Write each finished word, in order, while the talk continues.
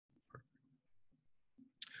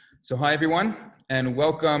So hi everyone, and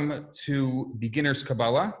welcome to Beginner's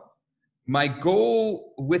Kabbalah. My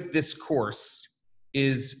goal with this course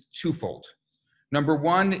is twofold. Number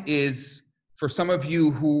one is for some of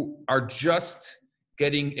you who are just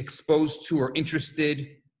getting exposed to or interested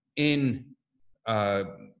in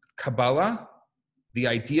Kabbalah, the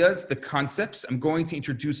ideas, the concepts. I'm going to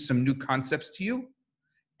introduce some new concepts to you.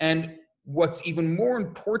 And what's even more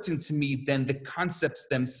important to me than the concepts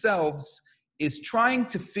themselves is trying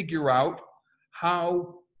to figure out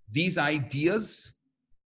how these ideas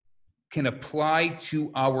can apply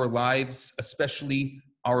to our lives, especially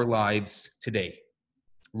our lives today,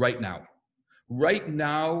 right now. Right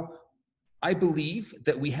now, I believe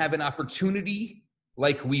that we have an opportunity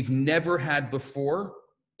like we've never had before,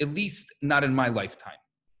 at least not in my lifetime.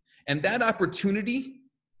 And that opportunity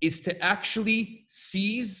is to actually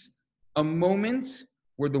seize a moment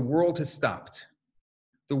where the world has stopped.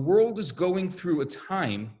 The world is going through a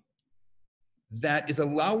time that is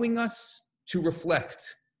allowing us to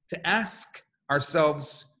reflect, to ask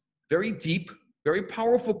ourselves very deep, very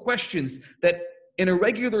powerful questions that in a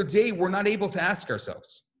regular day we're not able to ask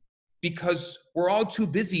ourselves because we're all too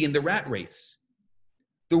busy in the rat race.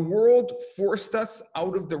 The world forced us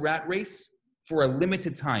out of the rat race for a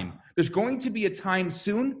limited time. There's going to be a time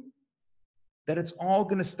soon that it's all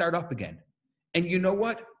going to start up again. And you know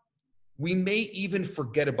what? We may even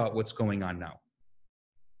forget about what's going on now.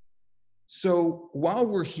 So while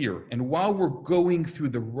we're here and while we're going through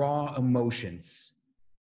the raw emotions,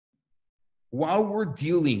 while we're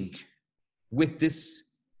dealing with this,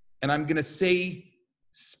 and I'm going to say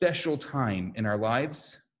special time in our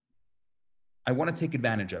lives, I want to take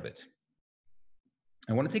advantage of it.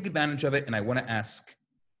 I want to take advantage of it, and I want to ask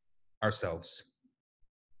ourselves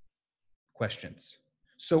questions.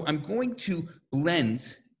 So I'm going to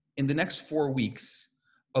blend in the next 4 weeks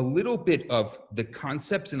a little bit of the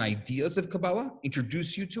concepts and ideas of Kabbalah,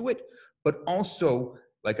 introduce you to it, but also,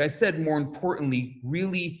 like I said, more importantly,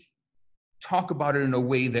 really talk about it in a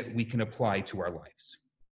way that we can apply to our lives.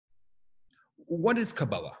 What is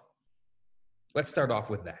Kabbalah? Let's start off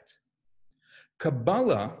with that.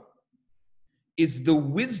 Kabbalah is the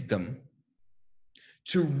wisdom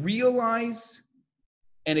to realize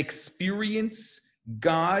and experience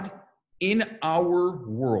God in our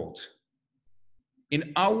world.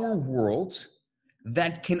 In our world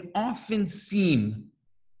that can often seem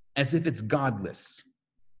as if it's godless.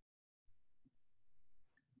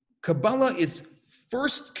 Kabbalah is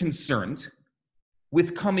first concerned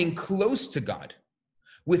with coming close to God,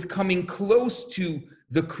 with coming close to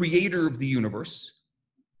the creator of the universe.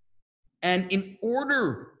 And in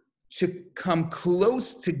order to come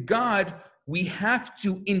close to God, we have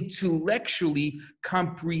to intellectually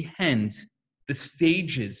comprehend the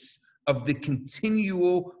stages of the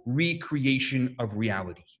continual recreation of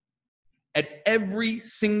reality. At every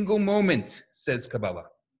single moment, says Kabbalah,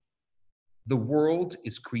 the world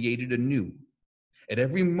is created anew. At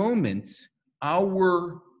every moment,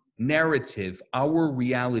 our narrative, our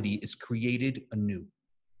reality is created anew.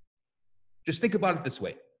 Just think about it this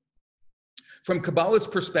way. From Kabbalah's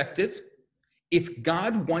perspective, if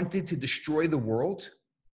God wanted to destroy the world,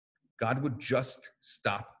 God would just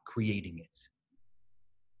stop creating it.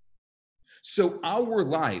 So our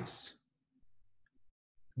lives,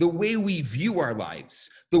 the way we view our lives,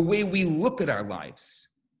 the way we look at our lives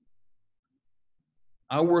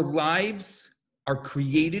are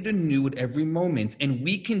created anew at every moment, and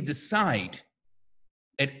we can decide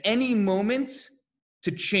at any moment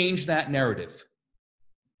to change that narrative.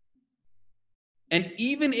 And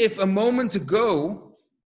even if a moment ago,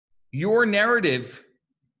 your narrative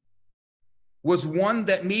was one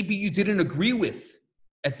that maybe you didn't agree with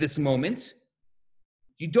at this moment,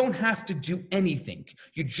 you don't have to do anything.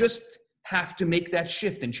 You just have to make that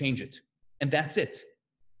shift and change it. And that's it.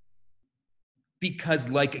 Because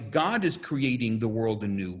like God is creating the world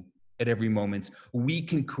anew at every moment, we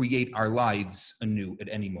can create our lives anew at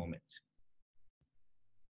any moment.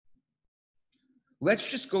 Let's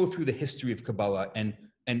just go through the history of Kabbalah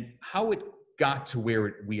and how it got to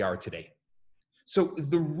where we are today. So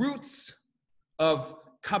the roots of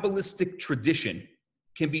Kabbalistic tradition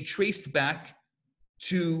can be traced back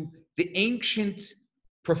to the ancient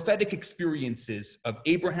prophetic experiences of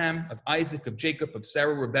Abraham, of Isaac, of Jacob, of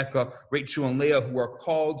Sarah, Rebecca, Rachel, and Leah, who are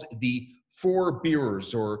called the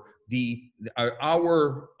forebearers or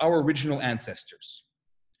our original ancestors.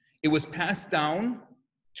 It was passed down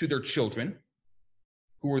to their children,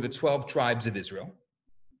 who were the 12 tribes of Israel.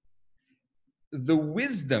 The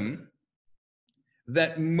wisdom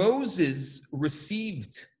that Moses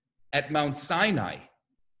received at Mount Sinai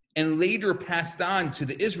and later passed on to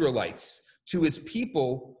the Israelites, to his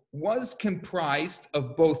people, was comprised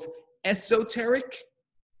of both esoteric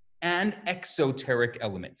and exoteric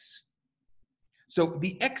elements. So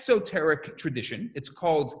the exoteric tradition, it's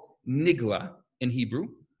called nigla in Hebrew,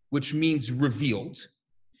 which means revealed.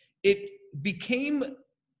 It became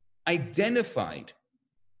identified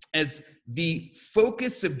as the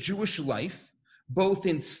focus of Jewish life, both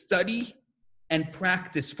in study and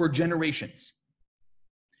practice for generations.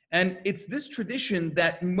 And it's this tradition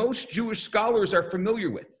that most Jewish scholars are familiar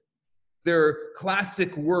with. Their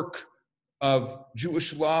classic work of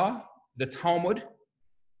Jewish law, the Talmud,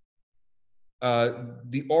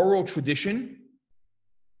 the oral tradition,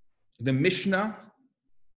 the Mishnah,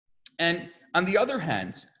 and on the other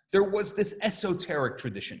hand, there was this esoteric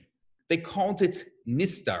tradition. They called it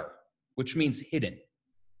nistar, which means hidden.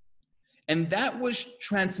 And that was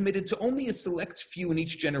transmitted to only a select few in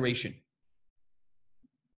each generation.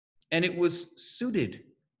 And it was suited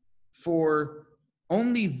for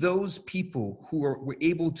only those people who were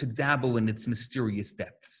able to dabble in its mysterious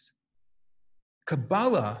depths.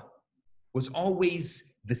 Kabbalah was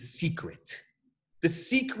always the secret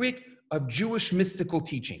of Jewish mystical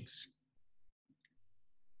teachings.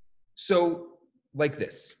 So, like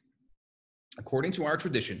this, according to our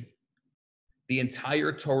tradition, the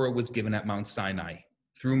entire Torah was given at Mount Sinai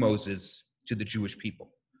through Moses to the Jewish people,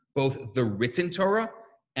 both the written Torah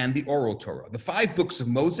and the oral Torah. The 5 books of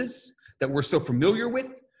Moses that we're so familiar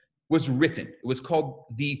with was written. It was called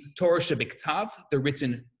the Torah Shebiktav, the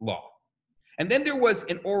written law. And then there was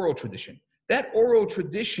an oral tradition. That oral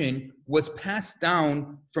tradition was passed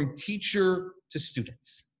down from teacher to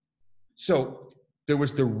students. So there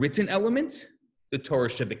was the written element, the Torah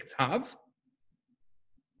Shebiktav,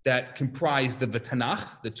 that comprised of the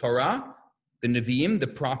Tanakh, the Torah, the Nevi'im, the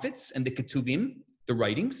prophets, and the Ketuvim, the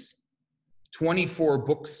writings. 24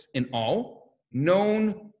 books in all,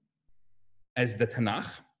 known as the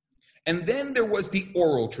Tanakh. And then there was the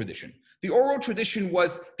oral tradition. The oral tradition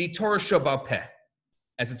was the Torah Sheba'al Peh,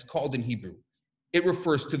 as it's called in Hebrew. It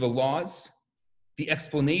refers to the laws, the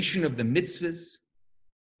explanation of the mitzvahs,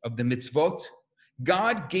 of the mitzvot.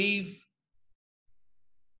 God gave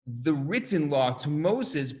the written law to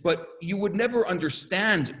Moses, but you would never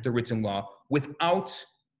understand the written law without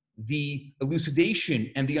the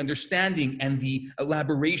elucidation and the understanding and the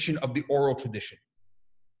elaboration of the oral tradition.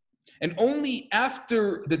 And only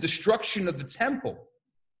after the destruction of the temple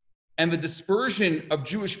and the dispersion of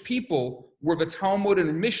Jewish people were the Talmud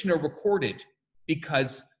and Mishnah recorded,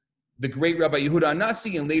 because the great Rabbi Yehuda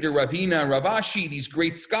Anasi and later Ravina and Ravashi, these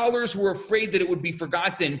great scholars, were afraid that it would be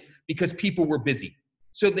forgotten because people were busy.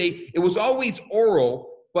 So it was always oral,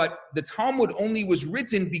 but the Talmud only was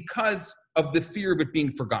written because of the fear of it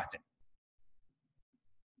being forgotten.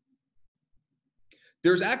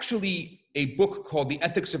 There's actually a book called The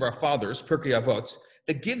Ethics of Our Fathers, Pirkei Avot,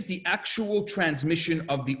 that gives the actual transmission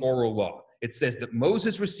of the oral law. It says that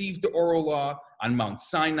Moses received the oral law on Mount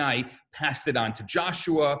Sinai, passed it on to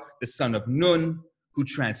Joshua, the son of Nun, who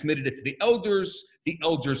transmitted it to the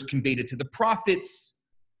elders conveyed it to the prophets,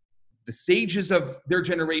 the sages of their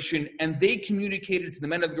generation, and they communicated to the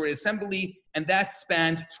men of the Great Assembly, and that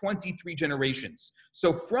spanned 23 generations.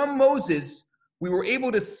 So from Moses, we were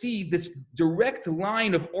able to see this direct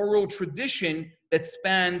line of oral tradition that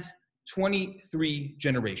spanned 23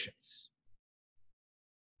 generations.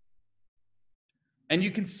 And you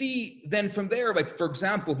can see then from there, like, for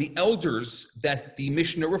example, the elders that the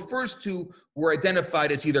Mishnah refers to were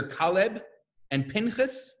identified as either Caleb and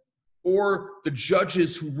Pinchas, or the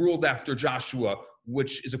judges who ruled after Joshua,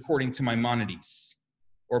 which is according to Maimonides,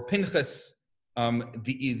 or Pinchas and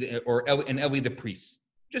Eli the priest.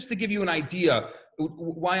 Just to give you an idea,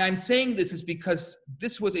 why I'm saying this is because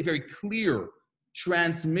this was a very clear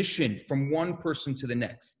transmission from one person to the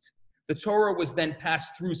next. The Torah was then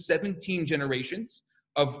passed through 17 generations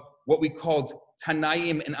of what we called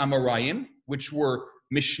Tanaim and Amoraim, which were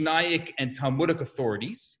Mishnaic and Talmudic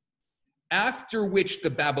authorities, after which the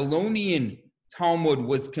Babylonian Talmud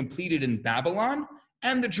was completed in Babylon,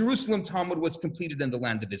 and the Jerusalem Talmud was completed in the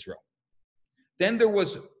land of Israel. Then there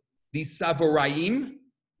was the Savoraim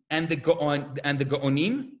and the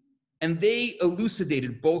Gaonim, and they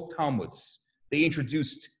elucidated both Talmuds. They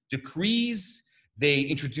introduced decrees, they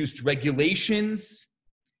introduced regulations,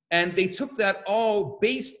 and they took that all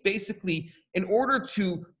basically, in order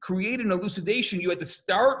to create an elucidation, you had to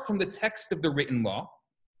start from the text of the written law,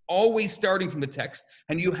 always starting from the text,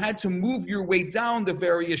 and you had to move your way down the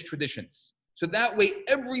various traditions. So that way,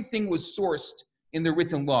 everything was sourced in the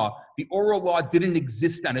written law. The oral law didn't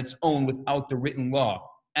exist on its own without the written law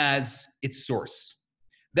as its source.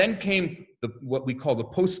 Then came what we call the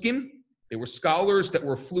poskim. They were scholars that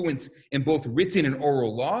were fluent in both written and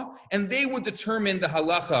oral law, and they would determine the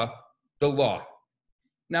halacha, the law.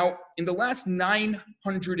 Now, in the last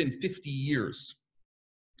 950 years,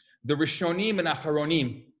 the Rishonim and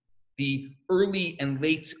Acharonim, the early and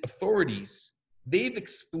late authorities, they've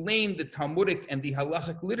explained the Talmudic and the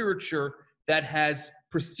halachic literature that has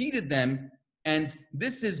preceded them, and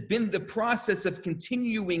this has been the process of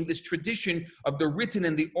continuing this tradition of the written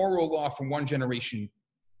and the oral law from one generation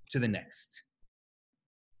to the next.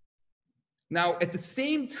 Now, at the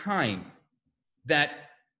same time that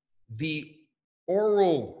the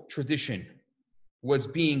oral tradition was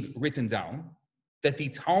being written down, that the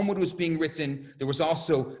Talmud was being written, there was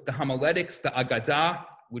also the homiletics, the Agadah,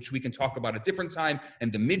 which we can talk about at a different time,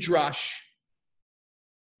 and the Midrash.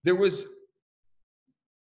 There was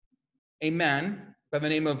a man by the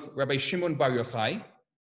name of Rabbi Shimon Bar Yochai.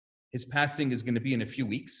 His passing is going to be in a few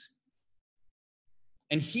weeks.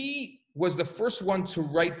 And he was the first one to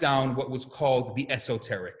write down what was called the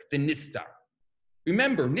esoteric, the Nistar.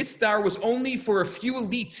 Remember, Nistar was only for a few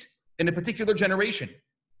elite in a particular generation.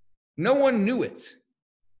 No one knew it.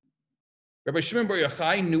 Rabbi Shimon Bar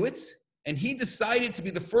Yochai knew it, and he decided to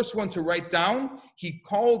be the first one to write down. He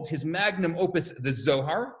called his magnum opus the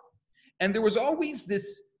Zohar, and there was always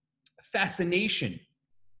this fascination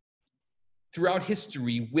throughout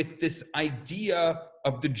history with this idea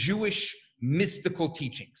of the Jewish mystical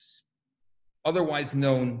teachings, otherwise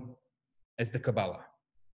known as the Kabbalah.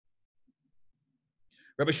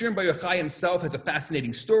 Rabbi Shimon Bar Yochai himself has a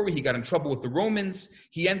fascinating story. He got in trouble with the Romans.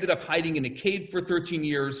 He ended up hiding in a cave for 13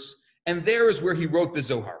 years, and there is where he wrote the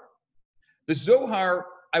Zohar. The Zohar,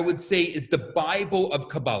 I would say, is the Bible of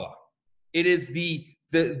Kabbalah. It is the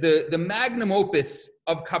magnum opus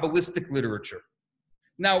of Kabbalistic literature.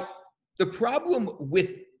 Now, the problem with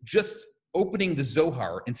just opening the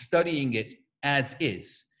Zohar and studying it as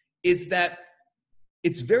is that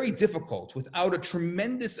it's very difficult without a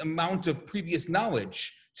tremendous amount of previous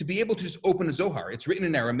knowledge to be able to just open a Zohar. It's written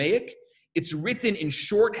in Aramaic. It's written in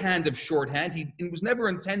shorthand of shorthand. It was never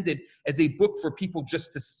intended as a book for people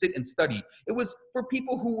just to sit and study. It was for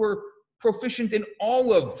people who were proficient in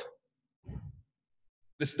all of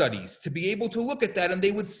the studies to be able to look at that, and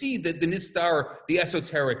they would see that the Nistar, the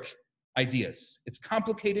esoteric ideas. It's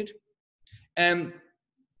complicated. And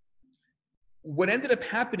what ended up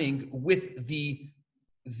happening with the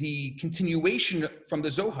continuation from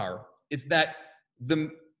the Zohar is that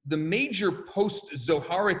the major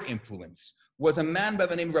post-Zoharic influence was a man by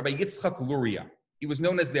the name of Rabbi Yitzchak Luria. He was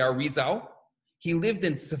known as the Arizal. He lived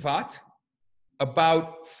in Tzfat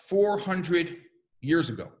about 400 years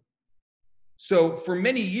ago. So for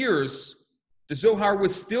many years, the Zohar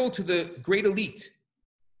was still to the great elite.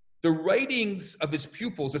 The writings of his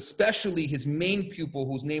pupils, especially his main pupil,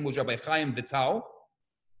 whose name was Rabbi Chaim Vital,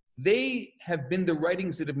 they have been the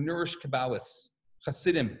writings that have nourished Kabbalists,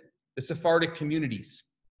 Hasidim, the Sephardic communities.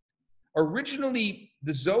 Originally,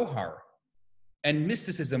 the Zohar and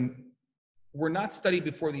mysticism were not studied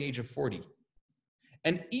before the age of 40.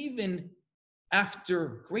 And even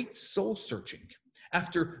after great soul searching,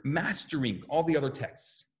 after mastering all the other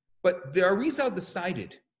texts, but the Arizal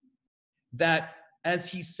decided that, as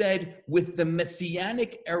he said, with the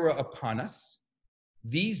Messianic era upon us,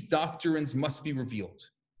 these doctrines must be revealed.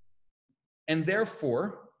 And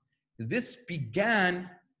therefore, this began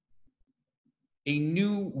a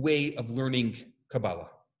new way of learning Kabbalah,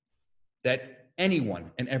 that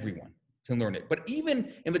anyone and everyone can learn it. But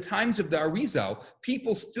even in the times of the Arizal,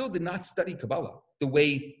 people still did not study Kabbalah the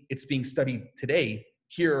way it's being studied today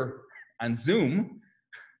here on Zoom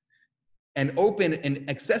and open and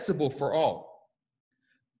accessible for all.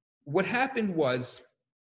 What happened was,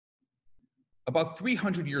 about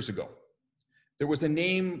 300 years ago, there was a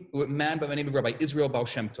man by the name of Rabbi Yisroel Baal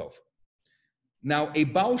Shem Tov. Now, a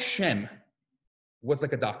Baal Shem was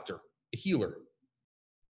like a doctor, a healer.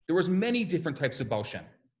 There was many different types of Baal Shem.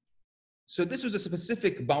 So this was a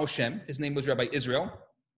specific Baal Shem. His name was Rabbi Yisroel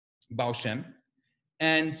Baal Shem.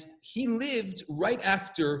 And he lived right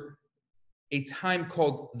after a time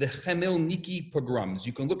called the Chmielnicki pogroms.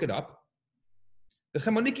 You can look it up. The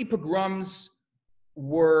Chmielnicki pogroms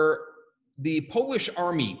were the Polish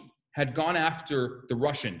army had gone after the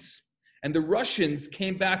Russians. And the Russians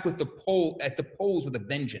came back with the Poles with a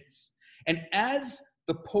vengeance. And as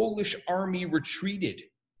the Polish army retreated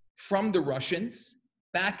from the Russians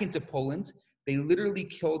back into Poland, they literally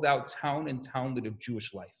killed out town and townlet of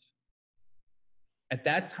Jewish life. At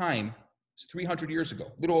that time, it's 300 years ago,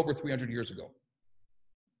 a little over 300 years ago,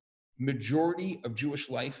 majority of Jewish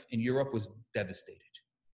life in Europe was devastated.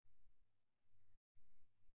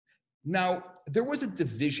 Now, there was a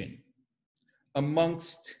division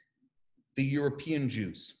amongst the European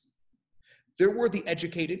Jews. There were the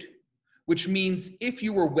educated, which means if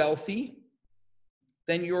you were wealthy,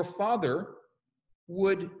 then your father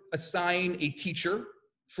would assign a teacher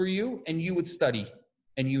for you and you would study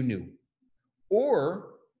and you knew.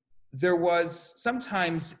 Or there was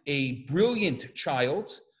sometimes a brilliant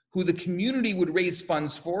child who the community would raise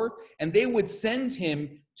funds for, and they would send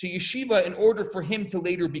him to yeshiva in order for him to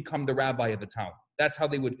later become the rabbi of the town. That's how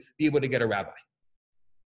they would be able to get a rabbi.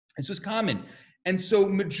 This was common. And so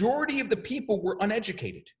majority of the people were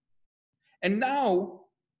uneducated. And now,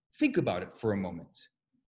 think about it for a moment.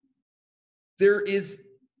 There is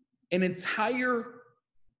an entire,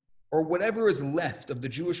 or whatever is left of the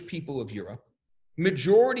Jewish people of Europe,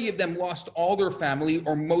 majority of them lost all their family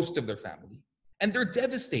or most of their family. And they're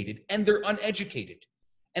devastated and they're uneducated.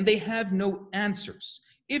 And they have no answers.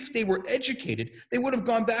 If they were educated, they would have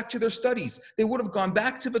gone back to their studies. They would have gone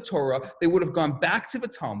back to the Torah. They would have gone back to the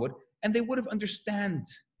Talmud, and they would have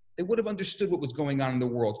They would have understood what was going on in the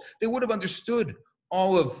world. They would have understood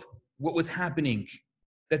all of what was happening,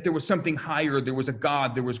 that there was something higher, there was a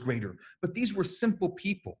God, there was greater. But these were simple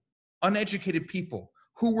people, uneducated people,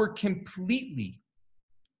 who were completely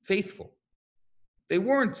faithful. They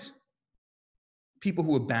weren't people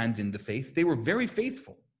who abandoned the faith. They were very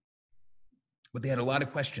faithful. But they had a lot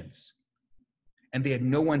of questions. And they had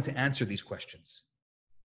no one to answer these questions.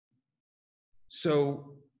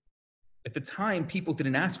 So at the time, people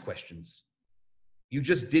didn't ask questions. You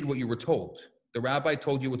just did what you were told. The rabbi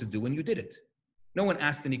told you what to do and you did it. No one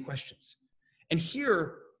asked any questions. And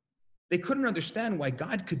here, they couldn't understand why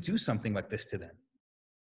God could do something like this to them.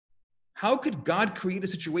 How could God create a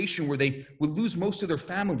situation where they would lose most of their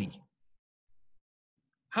family?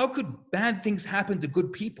 How could bad things happen to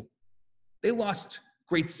good people? They lost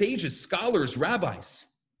great sages, scholars, rabbis.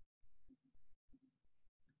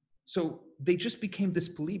 So they just became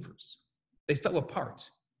disbelievers. They fell apart.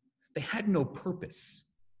 They had no purpose.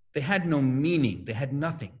 They had no meaning. They had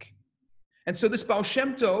nothing. And so this Baal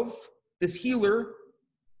Shem Tov, this healer,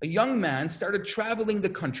 a young man, started traveling the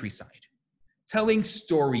countryside, telling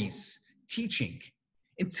stories, teaching,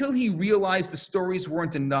 until he realized the stories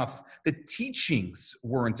weren't enough, the teachings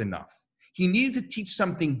weren't enough. He needed to teach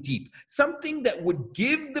something deep, something that would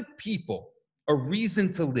give the people a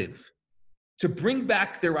reason to live, to bring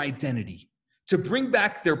back their identity, to bring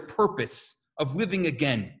back their purpose of living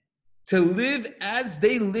again, to live as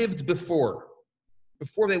they lived before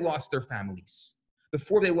they lost their families,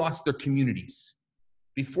 before they lost their communities,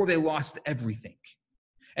 before they lost everything.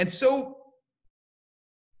 And so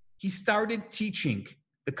he started teaching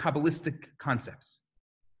the Kabbalistic concepts,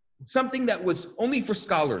 something that was only for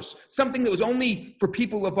scholars, something that was only for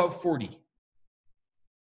people above 40.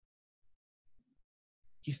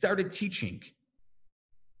 He started teaching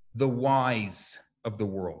the whys of the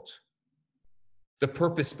world, the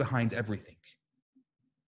purpose behind everything.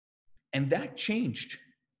 And that changed.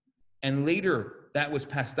 And later, that was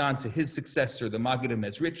passed on to his successor, the Maggid of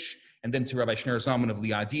Mezrich, and then to Rabbi Shner Zalman of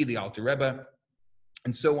Liadi, the Alter Rebbe,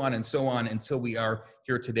 and so on, until we are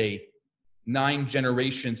here today, 9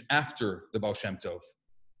 generations after the Baal Shem Tov.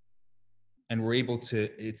 And we're able to,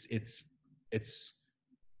 it's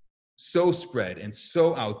so spread and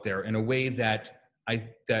so out there in a way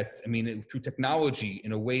through technology,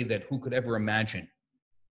 in a way that who could ever imagine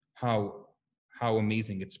how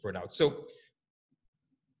amazing it's spread out. So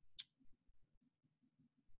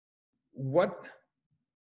what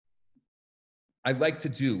I'd like to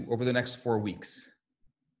do over the next 4 weeks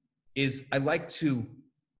is I'd like to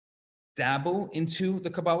dabble into the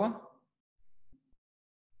Kabbalah,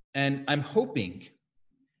 and I'm hoping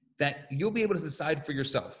that you'll be able to decide for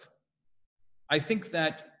yourself. I think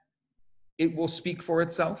that it will speak for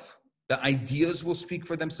itself. The ideas will speak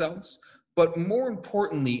for themselves. But more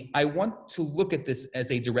importantly, I want to look at this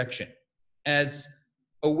as a direction, as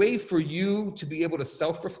a way for you to be able to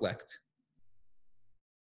self-reflect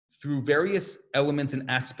through various elements and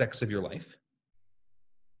aspects of your life.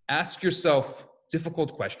 Ask yourself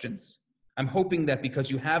difficult questions. I'm hoping that because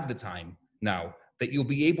you have the time now, that you'll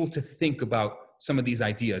be able to think about some of these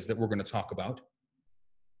ideas that we're going to talk about.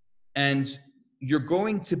 And you're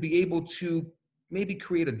going to be able to maybe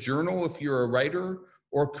create a journal if you're a writer,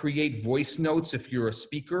 or create voice notes if you're a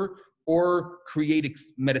speaker, or create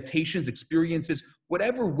meditations, experiences,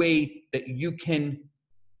 whatever way that you can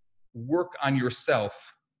work on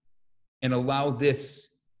yourself and allow this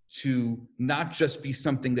to not just be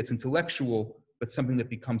something that's intellectual, but something that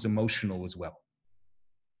becomes emotional as well.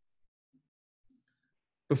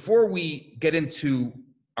 Before we get into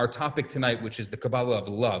our topic tonight, which is the Kabbalah of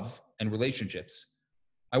love and relationships,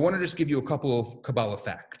 I want to just give you a couple of Kabbalah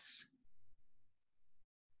facts.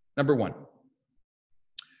 Number one,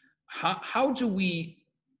 how do we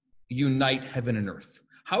unite heaven and earth?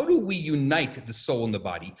 How do we unite the soul and the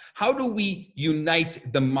body? How do we unite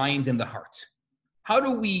the mind and the heart? How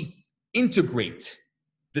do we integrate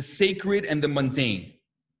the sacred and the mundane,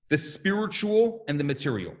 the spiritual and the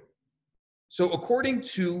material? So according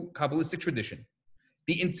to Kabbalistic tradition,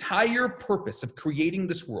 the entire purpose of creating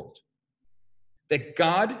this world, that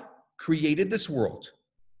God created this world.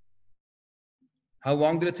 How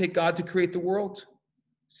long did it take God to create the world?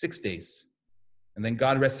 6 days. And then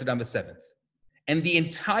God rested on the seventh. And the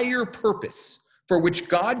entire purpose for which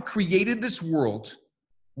God created this world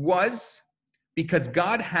was because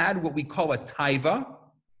God had what we call a taiva.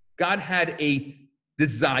 God had a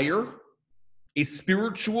desire, a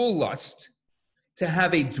spiritual lust, to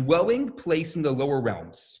have a dwelling place in the lower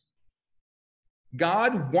realms.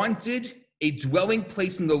 God wanted a dwelling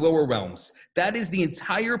place in the lower realms. That is the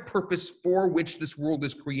entire purpose for which this world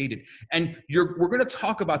is created. And we're going to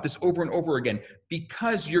talk about this over and over again,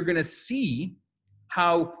 because you're going to see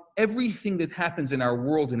how everything that happens in our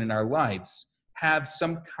world and in our lives have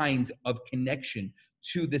some kind of connection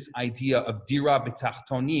to this idea of dira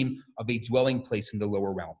b'tachtonim, of a dwelling place in the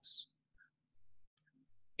lower realms.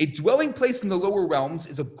 A dwelling place in the lower realms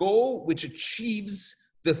is a goal which achieves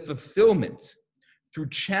the fulfillment through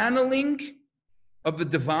channeling of the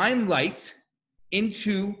divine light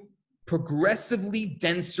into progressively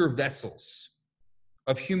denser vessels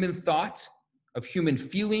of human thought, of human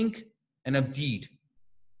feeling, and of deed,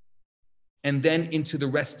 and then into the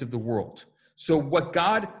rest of the world. So what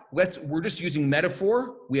God, we're just using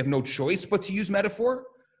metaphor. We have no choice but to use metaphor.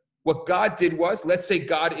 What God did was, let's say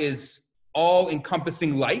God is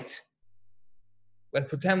all-encompassing light. Let's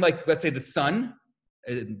pretend like, let's say the sun.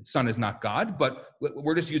 Sun is not God, but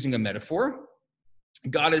we're just using a metaphor.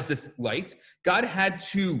 God is this light. God had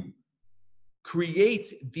to create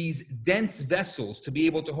these dense vessels to be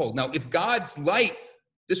able to hold. Now, if God's light,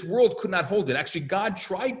 this world could not hold it. Actually, God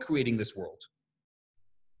tried creating this world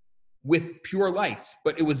with pure light,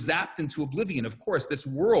 but it was zapped into oblivion. Of course, this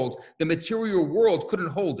world, the material world, couldn't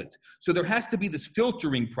hold it. So there has to be this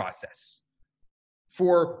filtering process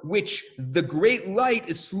for which the great light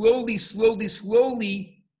is slowly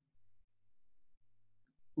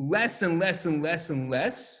less and less and less and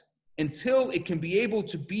less until it can be able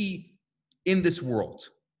to be in this world.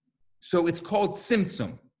 So it's called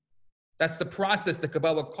tzimtzum. That's the process that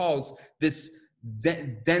Kabbalah calls this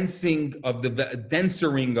densering of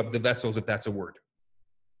the vessels, if that's a word.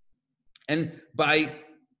 And by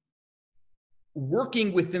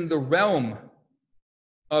working within the realm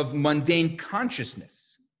of mundane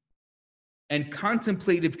consciousness and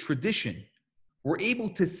contemplative tradition, we're able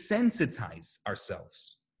to sensitize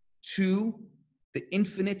ourselves to the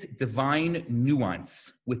infinite divine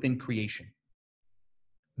nuance within creation.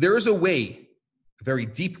 There is a way, a very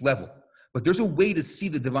deep level, but there's a way to see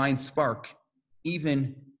the divine spark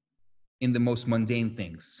even in the most mundane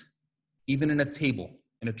things, even in a table,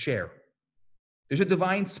 in a chair. There's a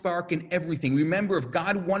divine spark in everything. Remember, if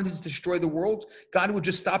God wanted to destroy the world, God would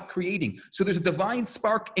just stop creating. So there's a divine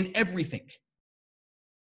spark in everything.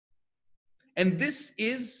 And this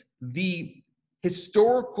is the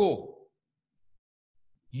historical,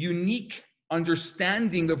 unique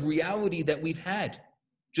understanding of reality that we've had,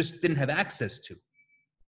 just didn't have access to.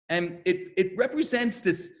 And it represents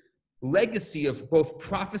this legacy of both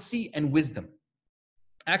prophecy and wisdom.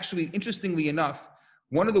 Actually, interestingly enough,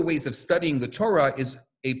 one of the ways of studying the Torah is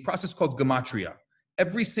a process called gematria.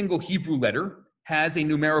 Every single Hebrew letter has a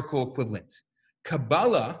numerical equivalent.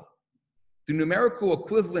 Kabbalah, the numerical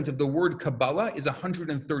equivalent of the word Kabbalah is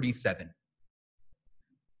 137.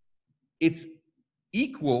 It's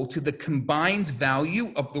equal to the combined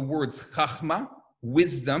value of the words chachma,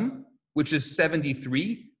 wisdom, which is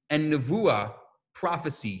 73, and nevuah,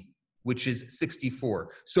 prophecy, which is 64.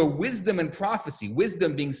 So wisdom and prophecy,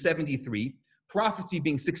 wisdom being 73, prophecy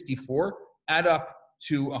being 64, add up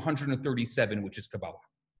to 137, which is Kabbalah.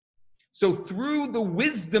 So through the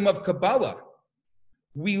wisdom of Kabbalah,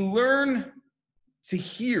 we learn to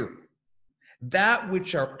hear that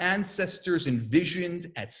which our ancestors envisioned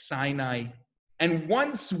at Sinai. And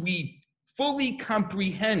once we fully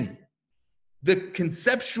comprehend the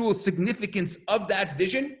conceptual significance of that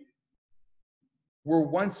vision, we're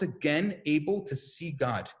once again able to see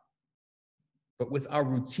God, but with our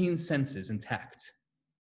routine senses intact.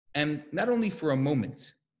 And not only for a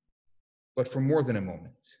moment, but for more than a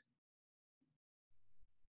moment.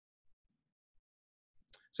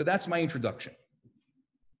 So that's my introduction.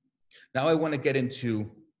 Now I want to get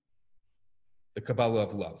into the Kabbalah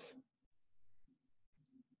of love.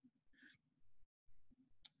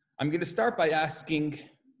 I'm going to start by asking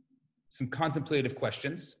some contemplative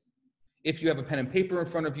questions. If you have a pen and paper in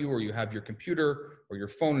front of you, or you have your computer or your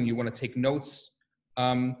phone and you want to take notes,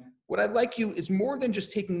 what I'd like you is more than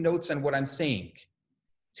just taking notes on what I'm saying.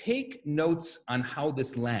 Take notes on how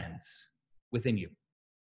this lands within you.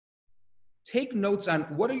 Take notes on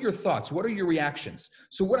what are your thoughts, what are your reactions.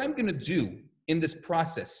 So what I'm going to do in this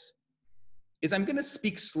process is I'm going to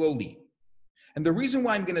speak slowly. And the reason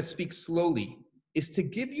why I'm going to speak slowly is to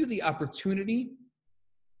give you the opportunity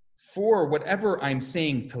for whatever I'm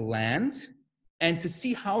saying to land and to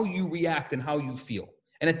see how you react and how you feel.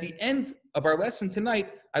 And at the end of our lesson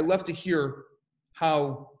tonight, I love to hear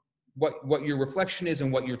what your reflection is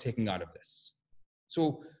and what you're taking out of this.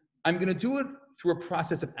 So I'm going to do it through a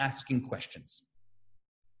process of asking questions.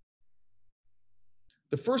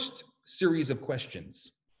 The first series of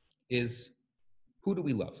questions is, who do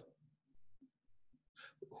we love?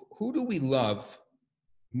 Who do we love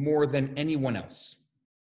more than anyone else?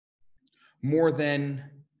 More than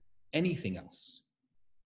anything else?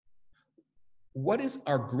 What is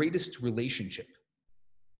our greatest relationship?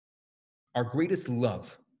 Our greatest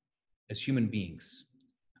love as human beings?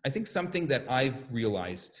 I think something that I've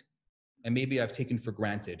realized, and maybe I've taken for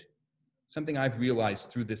granted, something I've realized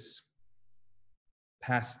through this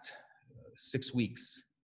past 6 weeks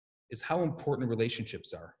is how important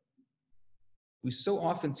relationships are. We so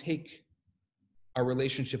often take our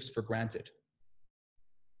relationships for granted.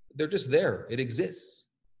 They're just there, it exists.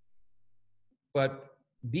 But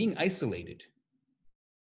being isolated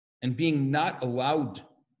and being not allowed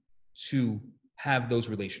to have those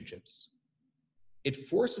relationships, it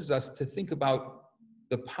forces us to think about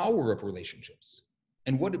the power of relationships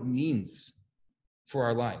and what it means for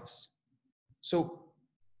our lives. So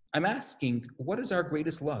I'm asking, what is our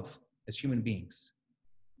greatest love as human beings?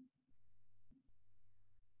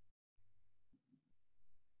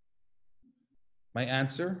 My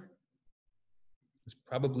answer is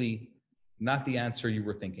probably not the answer you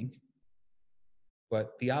were thinking,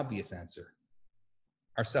 but the obvious answer: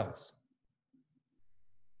 ourselves.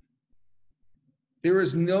 There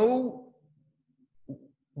is no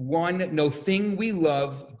thing we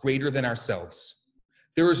love greater than ourselves.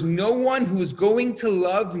 There is no one who is going to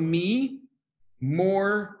love me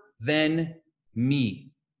more than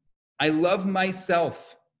me. I love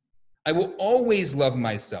myself. I will always love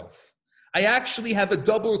myself. I actually have a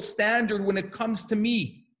double standard when it comes to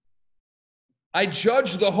me. I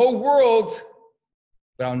judge the whole world,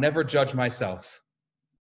 but I'll never judge myself.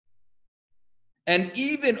 And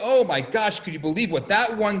even, oh my gosh, could you believe what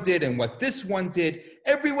that one did and what this one did?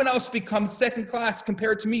 Everyone else becomes second class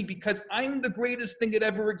compared to me because I'm the greatest thing that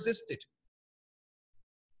ever existed.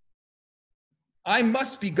 I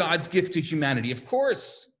must be God's gift to humanity, of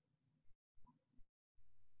course.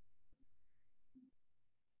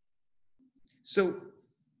 So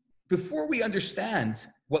before we understand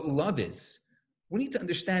what love is, we need to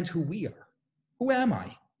understand who we are. Who am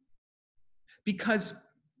I? Because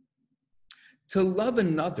to love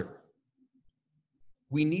another,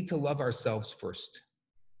 we need to love ourselves first.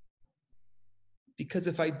 Because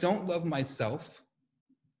if I don't love myself,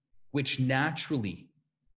 which naturally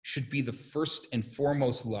should be the first and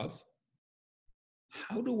foremost love,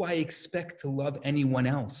 how do I expect to love anyone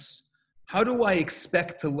else? How do I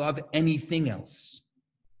expect to love anything else?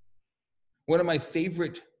 One of my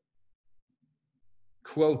favorite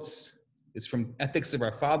quotes is from Ethics of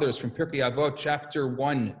Our Fathers, from Pirkei Avot, chapter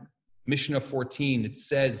 1, Mishnah 14. It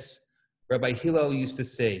says, Rabbi Hillel used to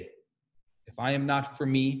say, if I am not for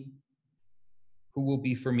me, who will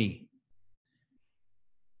be for me?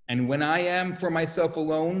 And when I am for myself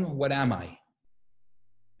alone, what am I?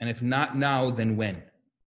 And if not now, then when?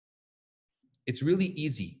 It's really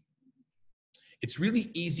easy. It's really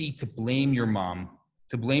easy to blame your mom,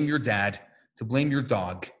 to blame your dad, to blame your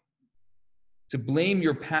dog, to blame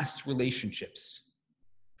your past relationships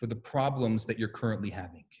for the problems that you're currently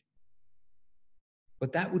having.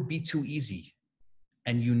 But that would be too easy,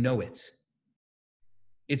 and you know it.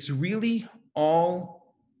 It's really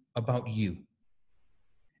all about you.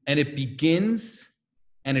 And it begins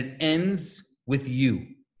and it ends with you.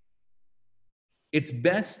 It's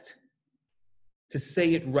best to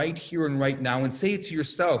say it right here and right now, and say it to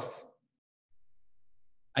yourself.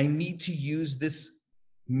 I need to use this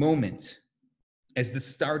moment as the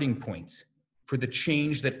starting point for the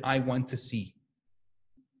change that I want to see.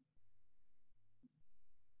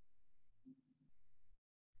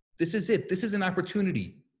 This is it. This is an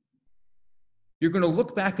opportunity. You're going to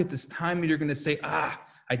look back at this time and you're going to say,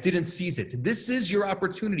 I didn't seize it. This is your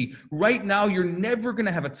opportunity. Right now, you're never going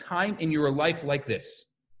to have a time in your life like this.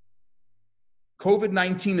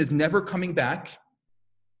 COVID-19 is never coming back.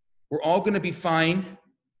 We're all going to be fine.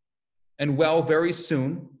 and well, very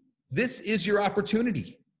soon, this is your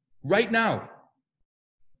opportunity right now.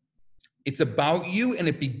 It's about you, and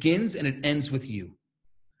it begins and it ends with you.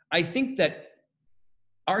 I think that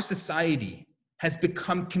our society has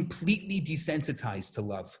become completely desensitized to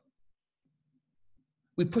love.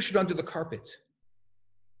 We push it under the carpet.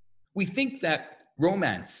 We think that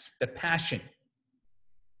romance, that passion,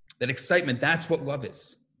 that excitement, that's what love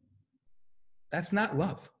is. That's not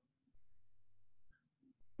love.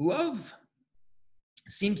 Love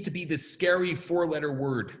seems to be this scary four-letter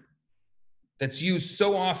word that's used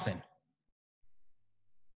so often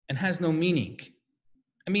and has no meaning.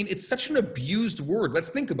 I mean, it's such an abused word. Let's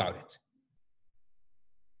think about it.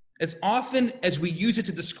 As often as we use it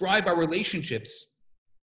to describe our relationships,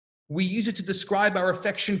 we use it to describe our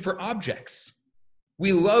affection for objects.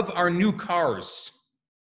 We love our new cars.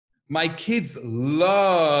 My kids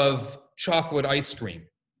love chocolate ice cream.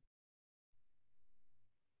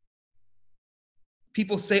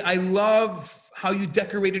 People say, I love how you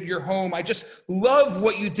decorated your home. I just love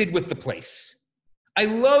what you did with the place. I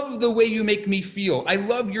love the way you make me feel. I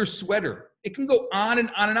love your sweater. It can go on and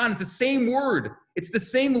on and on. It's the same word. It's the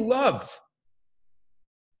same love.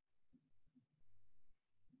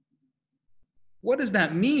 What does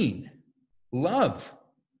that mean? Love.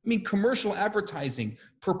 I mean, commercial advertising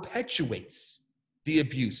perpetuates the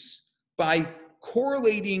abuse by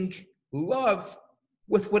correlating love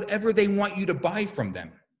with whatever they want you to buy from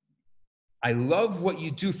them. I love what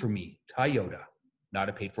you do for me, Toyota, not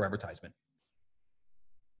a paid for advertisement.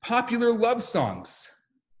 Popular love songs.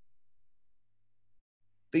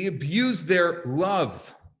 They abuse their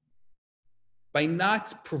love by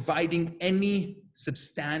not providing any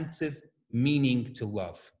substantive meaning to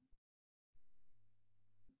love.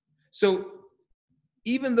 So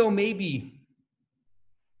even though maybe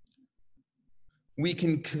we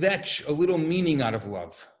can kvetch a little meaning out of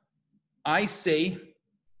love, I say,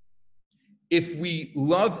 if we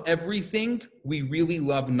love everything, we really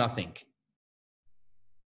love nothing.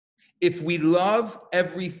 If we love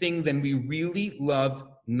everything, then we really love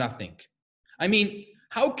nothing. I mean,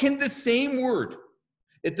 how can the same word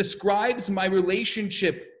that describes my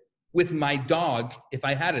relationship with my dog, if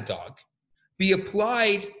I had a dog, be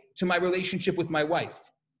applied to my relationship with my wife?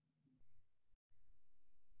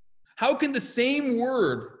 How can the same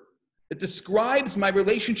word that describes my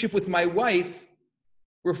relationship with my wife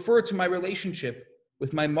refer to my relationship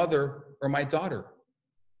with my mother or my daughter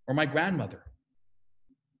or my grandmother?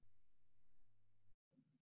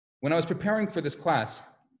 When I was preparing for this class,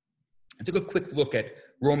 I took a quick look at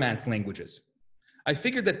Romance languages. I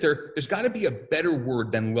figured that there's got to be a better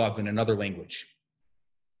word than love in another language.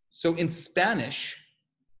 So in Spanish,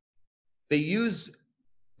 they use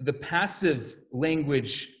the passive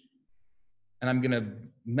language, and I'm going to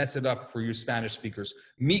mess it up for you Spanish speakers,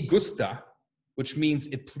 me gusta, which means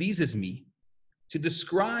it pleases me, to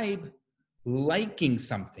describe liking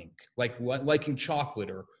something, like liking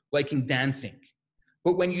chocolate or liking dancing.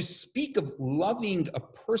 But when you speak of loving a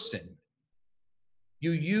person,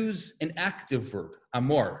 you use an active verb,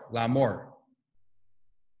 amor, l'amor,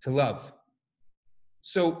 to love.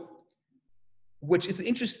 So, which is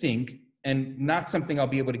interesting and not something I'll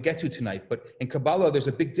be able to get to tonight, but in Kabbalah, there's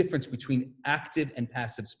a big difference between active and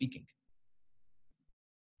passive speaking.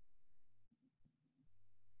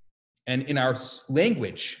 And in our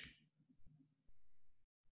language,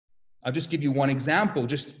 I'll just give you one example,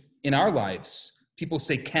 just in our lives. People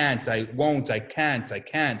say can't, I won't, I can't, I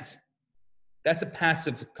can't. That's a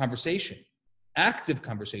passive conversation. Active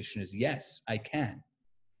conversation is yes, I can.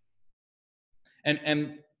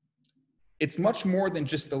 And it's much more than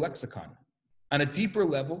just the lexicon. On a deeper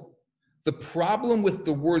level, the problem with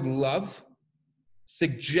the word love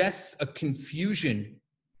suggests a confusion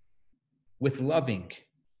with loving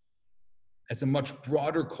as a much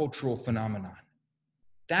broader cultural phenomenon.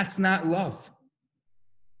 That's not love.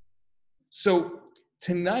 So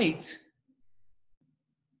tonight,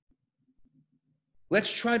 let's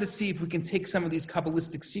try to see if we can take some of these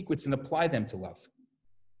Kabbalistic secrets and apply them to love.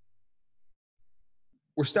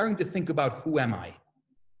 We're starting to think about who am I?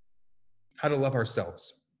 How to love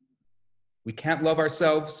ourselves. We can't love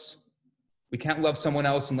ourselves. We can't love someone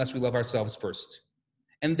else unless we love ourselves first.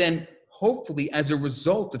 And then hopefully, as a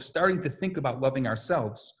result of starting to think about loving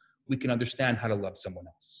ourselves, we can understand how to love someone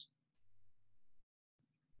else.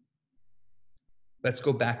 Let's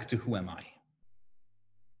go back to who am I?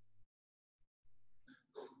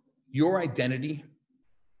 Your identity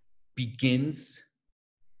begins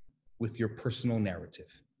with your personal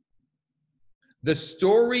narrative. The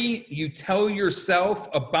story you tell yourself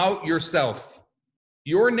about yourself,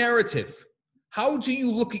 your narrative. How do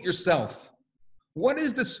you look at yourself? What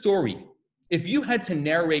is the story If you had to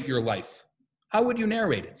narrate your life, how would you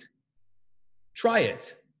narrate it? Try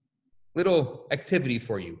it. Little activity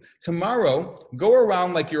for you. Tomorrow, go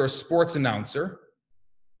around like you're a sports announcer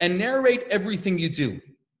and narrate everything you do.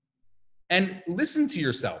 And listen to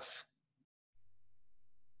yourself.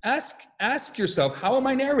 Ask yourself, how am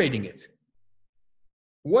I narrating it?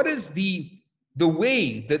 What is the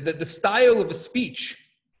way, the style of a speech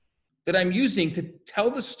that I'm using to tell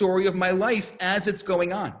the story of my life as it's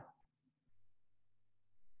going on?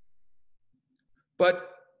 But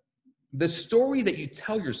the story that you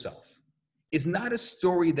tell yourself is not a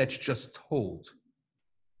story that's just told.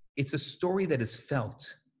 It's a story that is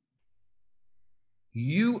felt.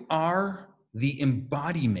 You are the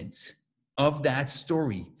embodiment of that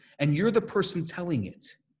story, and you're the person telling it.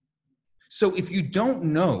 So if you don't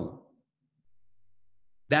know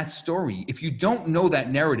that story, if you don't know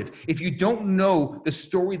that narrative, if you don't know the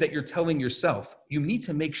story that you're telling yourself, you need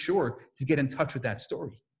to make sure to get in touch with that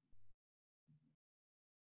story.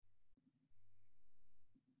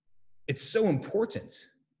 It's so important.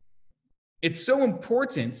 It's so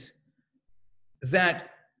important that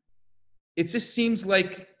it just seems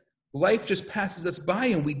like life just passes us by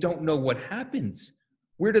and we don't know what happens.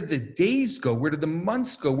 Where did the days go? Where did the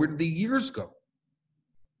months go? Where did the years go?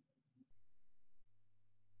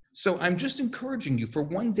 So I'm just encouraging you for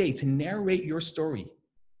one day to narrate your story.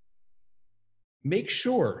 Make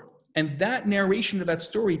sure, and that narration of that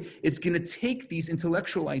story is going to take these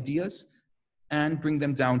intellectual ideas and bring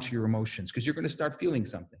them down to your emotions, because you're going to start feeling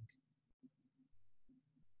something.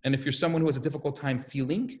 And if you're someone who has a difficult time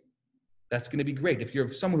feeling, that's going to be great. If you're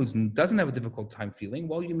someone who doesn't have a difficult time feeling,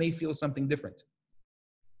 well, you may feel something different.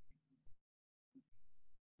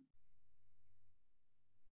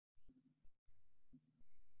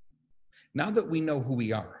 Now that we know who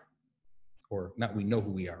we are, or not we know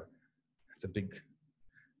who we are, that's a big,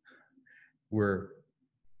 we're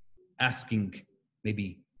asking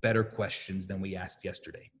maybe better questions than we asked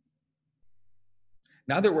yesterday.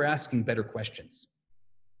 Now that we're asking better questions,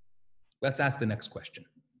 let's ask the next question.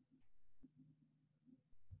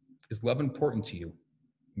 Is love important to you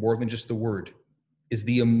more than just the word? Is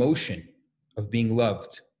the emotion of being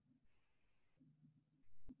loved?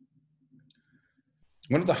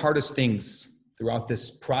 One of the hardest things throughout this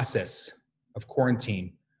process of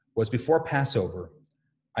quarantine was before Passover,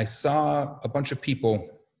 I saw a bunch of people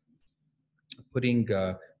putting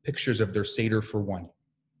pictures of their Seder for one.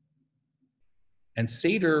 And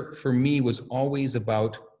Seder for me was always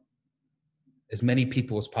about as many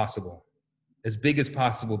people as possible, as big as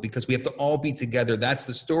possible, because we have to all be together. That's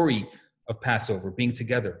the story of Passover, being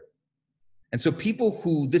together. And so people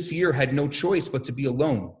who this year had no choice but to be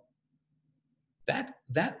alone,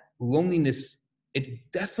 that loneliness,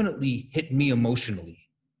 it definitely hit me emotionally.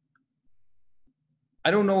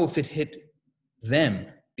 I don't know if it hit them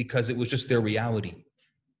because it was just their reality.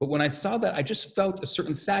 But when I saw that, I just felt a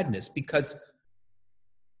certain sadness because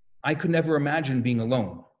I could never imagine being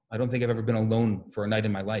alone. I don't think I've ever been alone for a night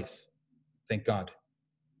in my life. Thank God.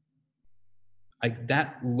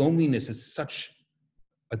 That loneliness is such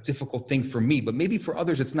a difficult thing for me, but maybe for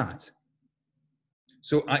others it's not.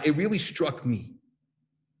 So it really struck me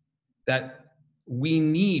that we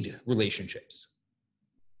need relationships.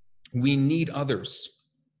 We need others.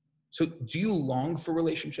 So do you long for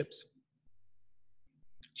relationships?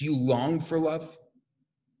 Do you long for love?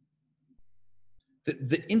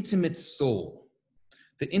 The intimate soul,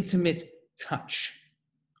 the intimate touch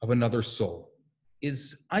of another soul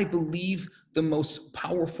is, I believe, the most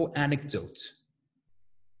powerful antidote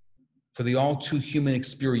for the all too human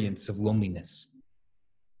experience of loneliness.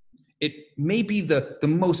 It may be the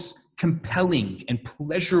most compelling and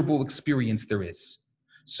pleasurable experience there is.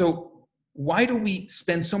 So why do we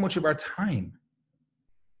spend so much of our time,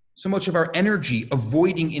 so much of our energy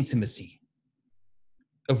avoiding intimacy,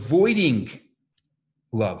 avoiding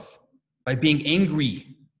love, by being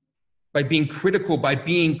angry, by being critical, by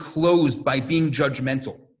being closed, by being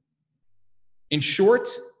judgmental? In short,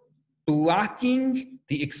 blocking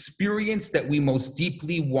the experience that we most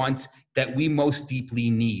deeply want, that we most deeply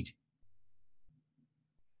need.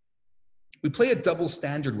 We play a double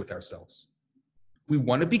standard with ourselves. We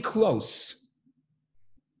want to be close.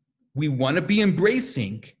 We want to be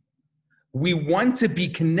embracing. We want to be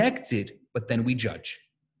connected, but then we judge.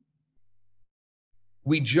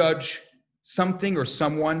 We judge something or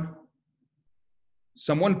someone.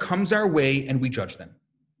 Someone comes our way and we judge them.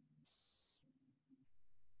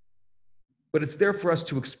 But it's there for us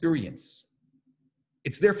to experience.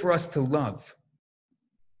 It's there for us to love.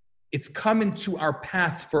 It's come into our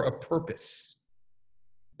path for a purpose.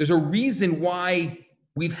 There's a reason why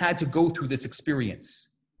we've had to go through this experience.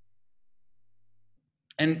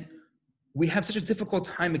 And we have such a difficult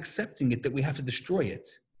time accepting it that we have to destroy it.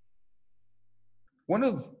 One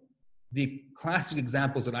of the classic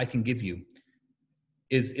examples that I can give you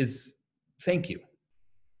is thank you.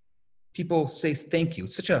 People say thank you.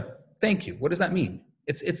 It's such a thank you. What does that mean?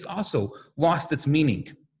 It's also lost its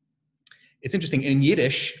meaning. It's interesting. In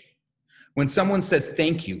Yiddish, when someone says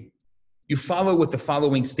thank you, you follow with the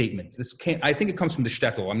following statement. I think it comes from the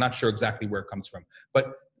shtetl. I'm not sure exactly where it comes from.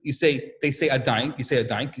 But they say a dank, you say,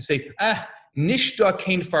 nishta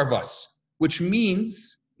kein farvas, which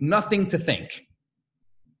means nothing to thank.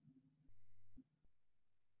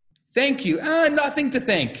 Thank you. Nothing to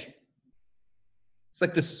thank. It's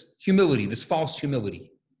like this humility, this false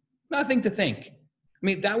humility. Nothing to thank. I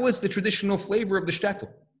mean, that was the traditional flavor of the shtetl.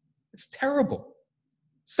 It's terrible.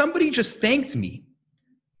 Somebody just thanked me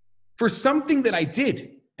for something that I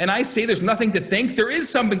did. And I say there's nothing to thank. There is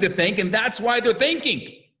something to thank, and that's why they're thanking.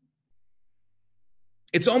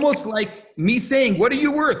 It's almost like me saying, what are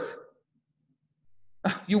you worth?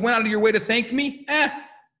 You went out of your way to thank me?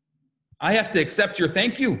 I have to accept your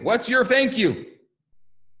thank you. What's your thank you?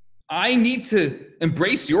 I need to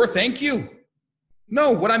embrace your thank you.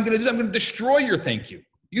 No, what I'm going to do, I'm going to destroy your thank you.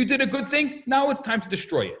 You did a good thing. Now it's time to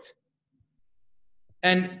destroy it.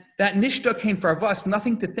 And that nishta kein farvas,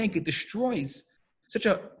 nothing to thank, it destroys such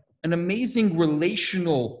an amazing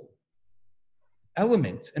relational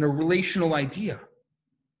element and a relational idea.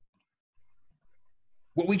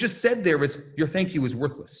 What we just said there is your thank you is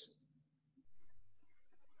worthless.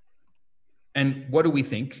 And what do we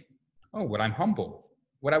think? Oh, what I'm humble.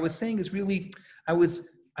 What I was saying is really, I was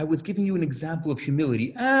giving you an example of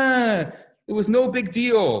humility. It was no big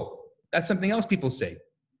deal. That's something else people say.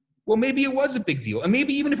 Well, maybe it was a big deal. And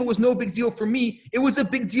maybe even if it was no big deal for me, it was a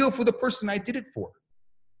big deal for the person I did it for.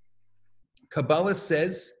 Kabbalah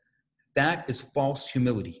says that is false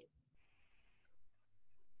humility.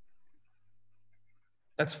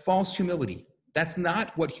 That's false humility. That's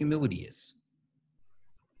not what humility is.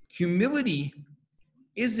 Humility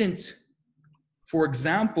isn't, for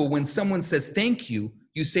example, when someone says thank you,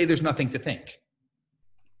 you say there's nothing to thank,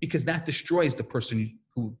 because that destroys the person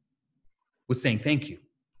who was saying thank you.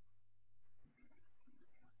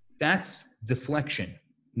 That's deflection,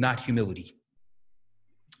 not humility.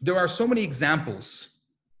 There are so many examples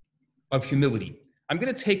of humility. I'm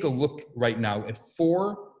going to take a look right now at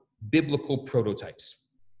 4 biblical prototypes.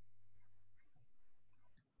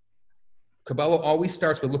 Kabbalah always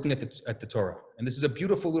starts by looking at the Torah. And this is a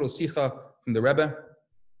beautiful little sikha from the Rebbe.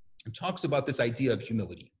 It talks about this idea of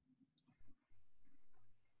humility.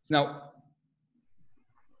 Now,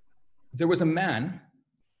 there was a man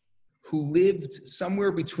who lived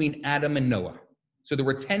somewhere between Adam and Noah. So there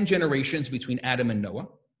were 10 generations between Adam and Noah.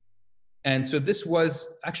 And so this was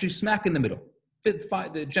actually smack in the middle,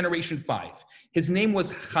 the generation 5. His name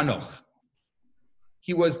was Hanoch.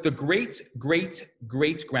 He was the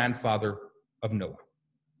great-great-great-grandfather of Noah.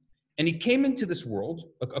 And he came into this world,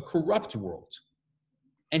 a corrupt world,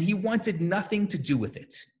 and he wanted nothing to do with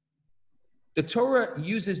it. The Torah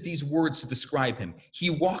uses these words to describe him. He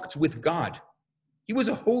walked with God. He was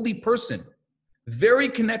a holy person, very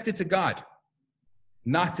connected to God,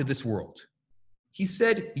 not to this world. He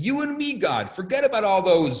said, you and me, God, forget about all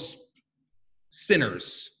those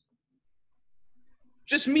sinners.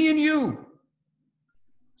 Just me and you.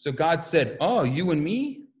 So God said, oh, you and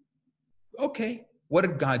me? Okay. What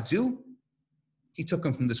did God do? He took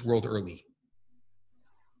him from this world early.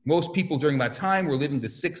 Most people during that time were living to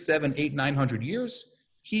 6, 7, 8, 900 years.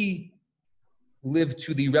 He lived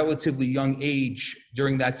to the relatively young age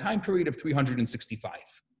during that time period of 365.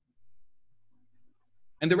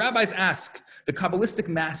 And the rabbis ask, the Kabbalistic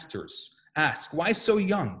masters ask, why so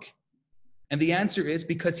young? And the answer is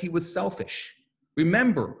because he was selfish.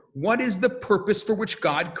 Remember, what is the purpose for which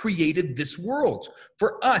God created this world?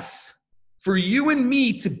 For us, for you and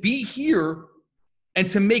me to be here and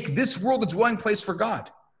to make this world a dwelling place for God.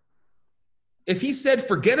 If he said,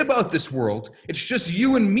 forget about this world, it's just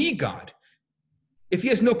you and me, God. If he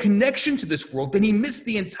has no connection to this world, then he missed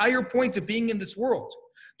the entire point of being in this world.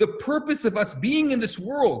 The purpose of us being in this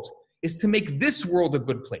world is to make this world a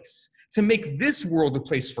good place, to make this world a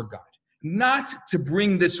place for God, not to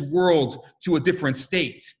bring this world to a different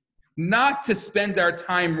state, not to spend our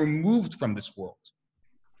time removed from this world.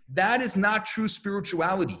 That is not true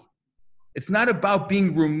spirituality. It's not about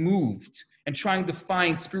being removed and trying to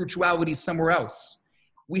find spirituality somewhere else.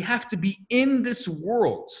 We have to be in this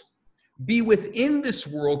world, be within this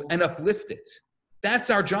world and uplift it. That's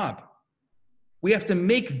our job. We have to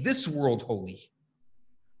make this world holy.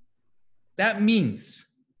 That means,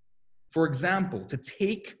 for example, to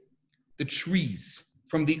take the trees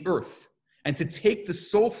from the earth and to take the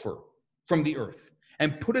sulfur from the earth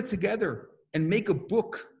and put it together and make a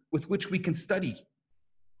book with which we can study.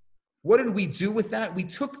 What did we do with that? We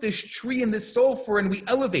took this tree and this sulfur and we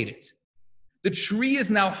elevated it. The tree is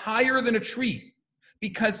now higher than a tree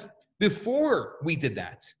because before we did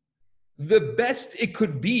that, the best it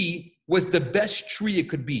could be was the best tree it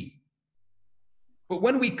could be. But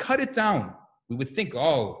when we cut it down, we would think,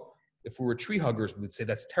 oh, if we were tree huggers, we would say,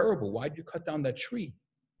 that's terrible. Why'd you cut down that tree?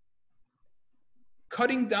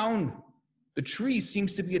 Cutting down the tree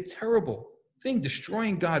seems to be a terrible thing,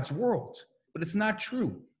 destroying God's world. But it's not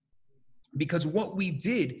true. Because what we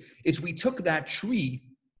did is we took that tree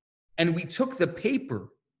and we took the paper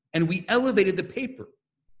and we elevated the paper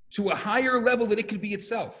to a higher level that it could be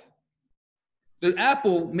itself. The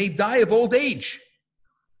apple may die of old age,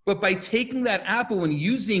 but by taking that apple and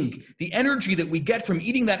using the energy that we get from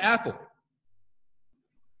eating that apple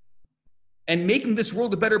and making this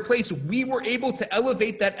world a better place, we were able to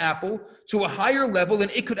elevate that apple to a higher level than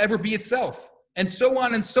it could ever be itself. And so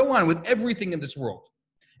on with everything in this world.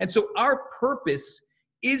 And so our purpose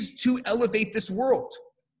is to elevate this world.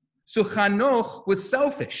 So Hanoch was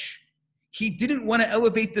selfish. He didn't want to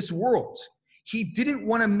elevate this world. He didn't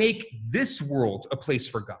want to make this world a place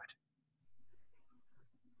for God.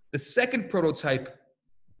 The second prototype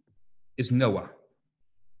is Noah.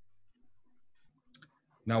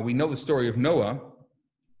 Now we know the story of Noah.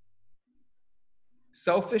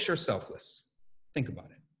 Selfish or selfless? Think about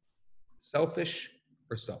it. Selfish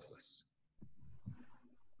or selfless?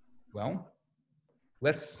 Well,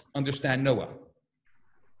 let's understand Noah.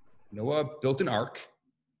 Noah built an ark.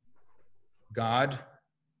 God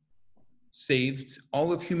saved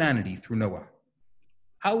all of humanity through Noah.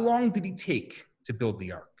 How long did he take to build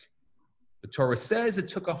the ark? The Torah says it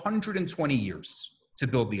took 120 years to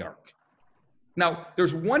build the ark. Now,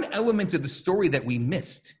 there's one element of the story that we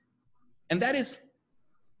missed, and that is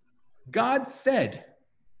God said,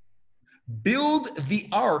 build the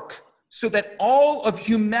ark so that all of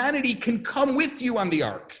humanity can come with you on the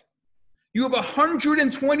ark. You have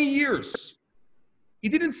 120 years. He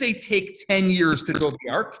didn't say take 10 years to build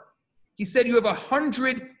the ark. He said you have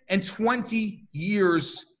 120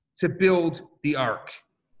 years to build the ark.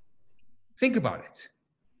 Think about it.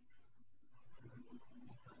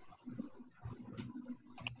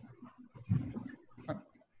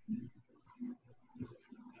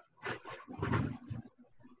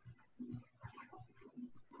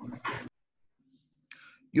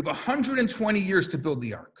 You have 120 years to build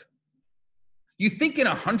the ark. You think in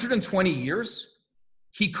 120 years,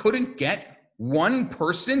 he couldn't get one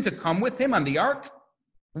person to come with him on the ark?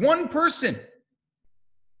 One person.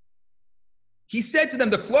 He said to them,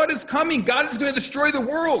 the flood is coming. God is going to destroy the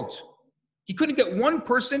world. He couldn't get one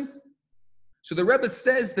person. So the Rebbe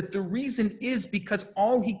says that the reason is because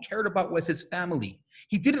all he cared about was his family.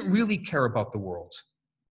 He didn't really care about the world.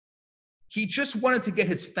 He just wanted to get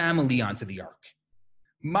his family onto the ark.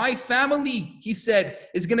 My family, he said,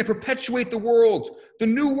 is going to perpetuate the world. The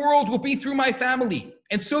new world will be through my family.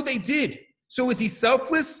 And so they did. So is he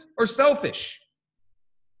selfless or selfish?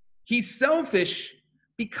 He's selfish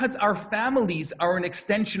because our families are an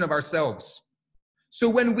extension of ourselves. So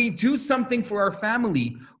when we do something for our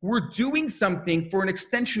family, we're doing something for an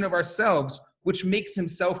extension of ourselves, which makes him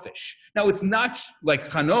selfish. Now, it's not like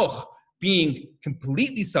Hanoch being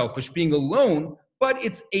completely selfish, being alone, but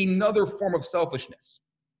it's another form of selfishness.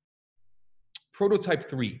 Prototype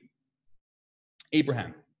 3,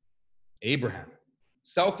 Abraham. Abraham,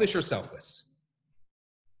 selfish or selfless?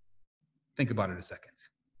 Think about it a second.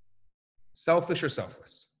 Selfish or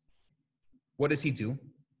selfless? What does he do?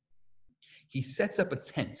 He sets up a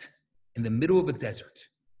tent in the middle of a desert.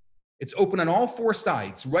 It's open on all four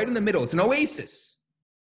sides, right in the middle. It's an oasis.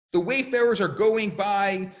 The wayfarers are going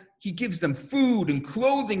by. He gives them food and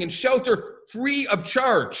clothing and shelter free of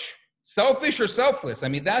charge. Selfish or selfless? I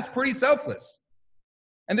mean, that's pretty selfless.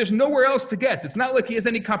 And there's nowhere else to get. It's not like he has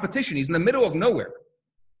any competition. He's in the middle of nowhere.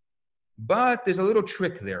 But there's a little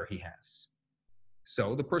trick there he has.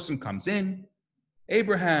 So the person comes in.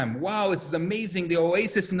 Abraham, wow, this is amazing. The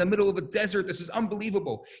oasis in the middle of a desert. This is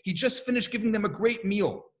unbelievable. He just finished giving them a great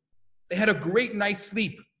meal. They had a great night's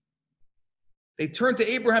sleep. They turn to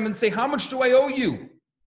Abraham and say, how much do I owe you?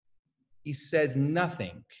 He says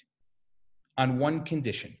nothing on one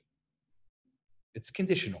condition. It's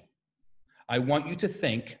conditional. I want you to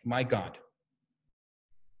thank my God.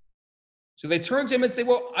 So they turn to him and say,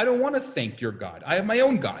 well, I don't want to thank your God. I have my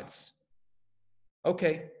own gods.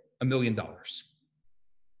 Okay, $1 million. It's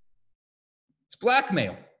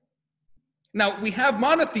blackmail. Now, we have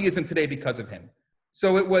monotheism today because of him.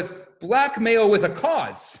 So it was blackmail with a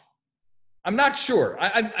cause. I'm not sure.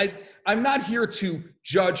 I'm not here to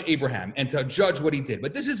judge Abraham and to judge what he did,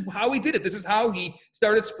 but this is how he did it. This is how he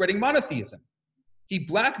started spreading monotheism. He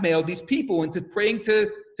blackmailed these people into praying to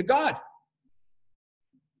God.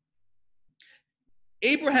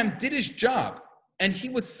 Abraham did his job, and he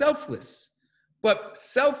was selfless, but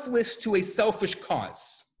selfless to a selfish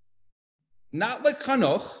cause. Not like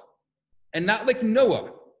Hanoch, and not like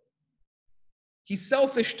Noah. He's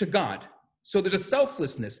selfish to God. So there's a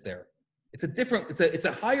selflessness there. It's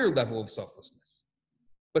a higher level of selflessness.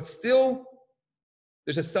 But still,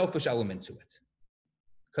 there's a selfish element to it,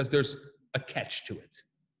 because there's a catch to it.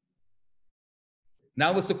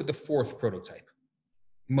 Now let's look at the fourth prototype,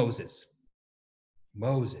 Moses.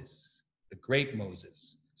 Moses, the great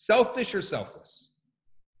Moses. Selfish or selfless?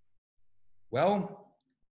 Well,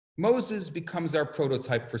 Moses becomes our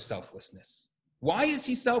prototype for selflessness. Why is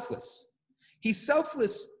he selfless? He's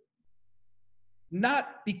selfless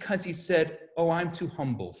not because he said, oh, I'm too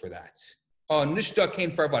humble for that. Oh, nishta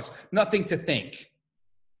kain farvas, nothing to think.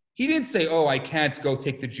 He didn't say, oh, I can't go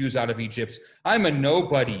take the Jews out of Egypt. I'm a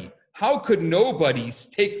nobody. How could nobodies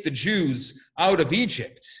take the Jews out of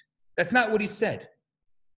Egypt? That's not what he said.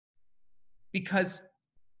 Because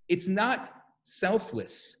it's not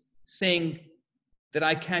selfless saying that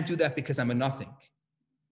I can't do that because I'm a nothing.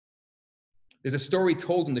 There's a story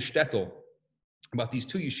told in the shtetl about these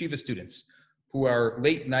two yeshiva students who are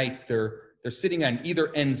late nights. They're sitting on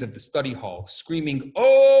either ends of the study hall screaming,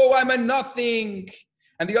 oh, I'm a nothing.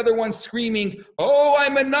 And the other one's screaming, oh,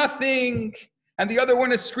 I'm a nothing. And the other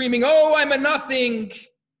one is screaming, oh, I'm a nothing.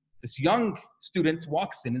 This young student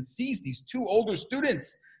walks in and sees these two older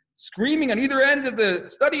students screaming on either end of the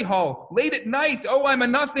study hall late at night, oh, I'm a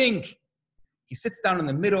nothing. He sits down in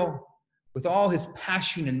the middle with all his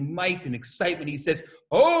passion and might and excitement. He says,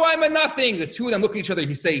 oh, I'm a nothing. The two of them look at each other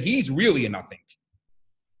and say, he's really a nothing.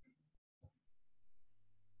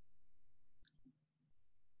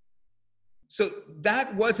 So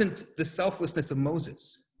that wasn't the selflessness of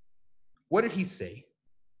Moses. What did he say?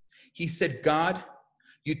 He said, God,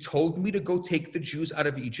 you told me to go take the Jews out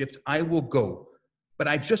of Egypt. I will go. But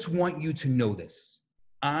I just want you to know this.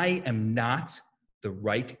 I am not the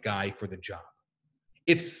right guy for the job.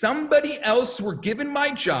 If somebody else were given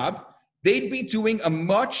my job, they'd be doing a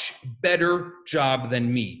much better job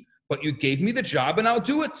than me. But you gave me the job and I'll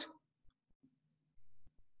do it.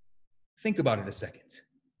 Think about it a second.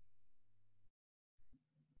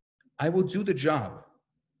 I will do the job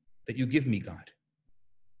that you give me, God.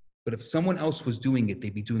 But if someone else was doing it,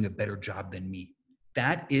 they'd be doing a better job than me.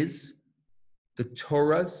 That is the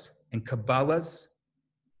Torah's and Kabbalah's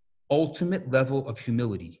ultimate level of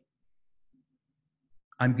humility.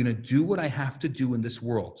 I'm going to do what I have to do in this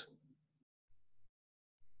world,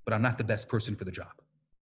 but I'm not the best person for the job.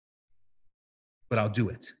 But I'll do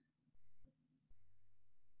it.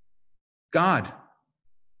 God,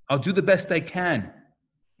 I'll do the best I can,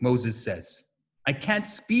 Moses says. I can't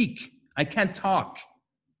speak. I can't talk.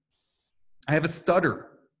 I have a stutter.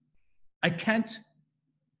 I can't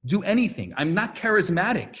do anything. I'm not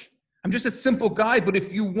charismatic. I'm just a simple guy, but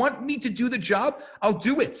if you want me to do the job, I'll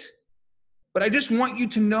do it. But I just want you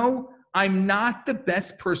to know I'm not the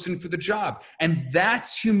best person for the job. And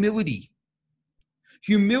that's humility.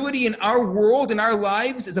 Humility in our world, in our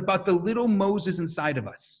lives, is about the little Moses inside of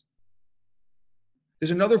us.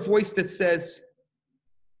 There's another voice that says,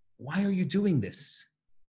 why are you doing this?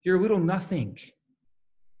 You're a little nothing.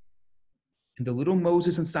 And the little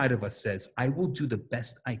Moses inside of us says, I will do the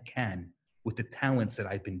best I can with the talents that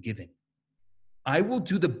I've been given. I will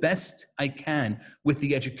do the best I can with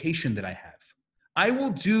the education that I have. I will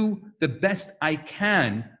do the best I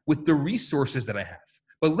can with the resources that I have.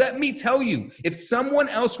 But let me tell you, if someone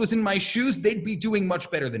else was in my shoes, they'd be doing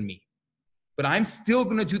much better than me. But I'm still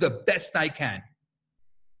going to do the best I can.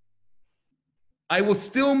 I will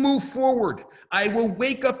still move forward. I will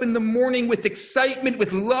wake up in the morning with excitement,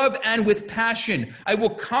 with love, and with passion. I will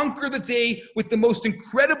conquer the day with the most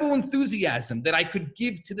incredible enthusiasm that I could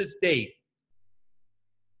give to this day.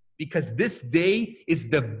 Because this day is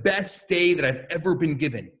the best day that I've ever been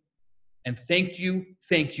given. And thank you,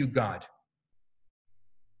 God.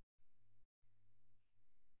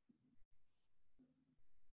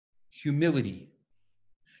 Humility.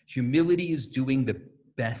 Humility is doing the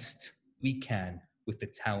best we can with the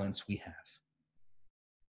talents we have.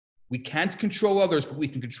 We can't control others, but we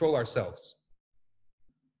can control ourselves.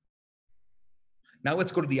 Now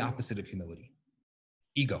let's go to the opposite of humility.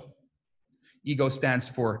 Ego. Ego stands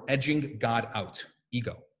for edging God out.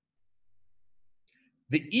 Ego.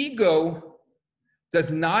 The ego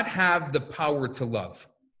does not have the power to love.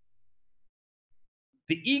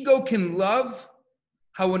 The ego can love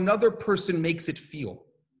how another person makes it feel,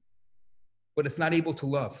 but it's not able to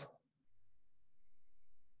love.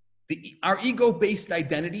 Our ego-based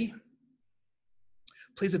identity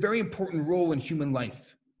plays a very important role in human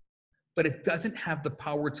life, but it doesn't have the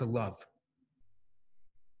power to love.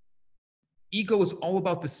 Ego is all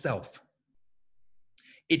about the self.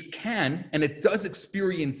 It can, and it does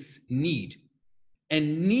experience need.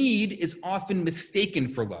 And need is often mistaken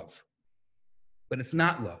for love, but it's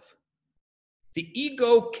not love. The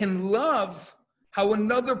ego can love how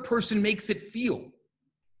another person makes it feel.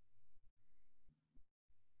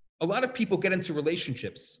 A lot of people get into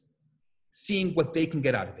relationships seeing what they can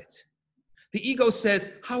get out of it. The ego says,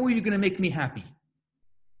 how are you going to make me happy?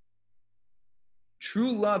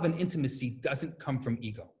 True love and intimacy doesn't come from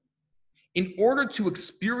ego. In order to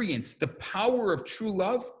experience the power of true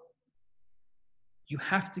love, you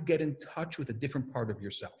have to get in touch with a different part of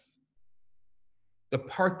yourself. The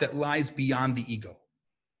part that lies beyond the ego.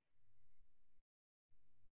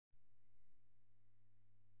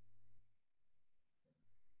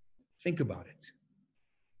 Think about it.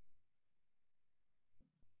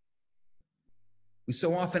 We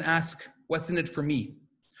so often ask, what's in it for me?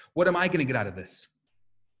 What am I going to get out of this?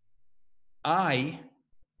 I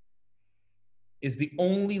is the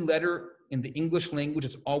only letter in the English language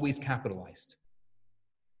that's always capitalized.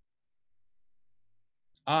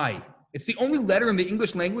 I. It's the only letter in the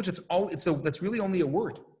English language that's really only a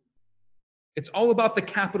word. It's all about the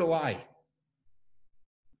capital I.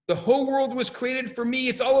 The whole world was created for me.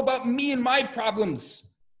 It's all about me and my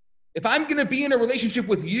problems. If I'm going to be in a relationship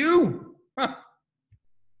with you,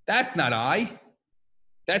 that's not I.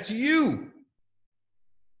 That's you.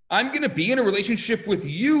 I'm going to be in a relationship with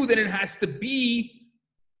you, then it has to be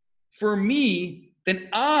for me. Then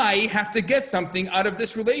I have to get something out of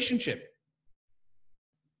this relationship.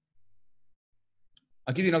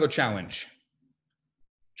 I'll give you another challenge.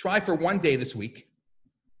 Try for one day this week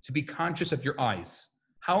to be conscious of your eyes.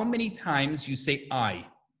 How many times you say I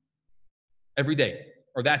every day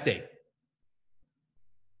or that day?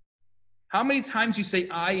 How many times you say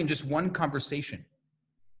I in just one conversation?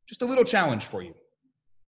 Just a little challenge for you.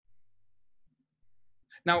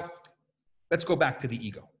 Now, let's go back to the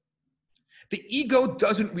ego. The ego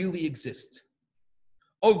doesn't really exist.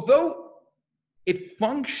 Although it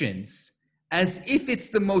functions as if it's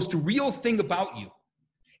the most real thing about you,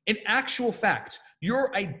 in actual fact,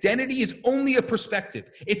 your identity is only a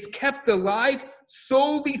perspective. It's kept alive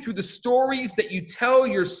solely through the stories that you tell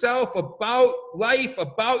yourself about life,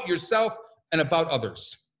 about yourself, and about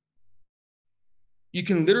others. You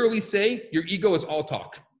can literally say your ego is all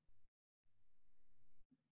talk.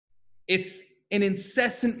 It's an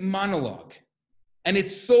incessant monologue, and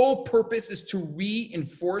its sole purpose is to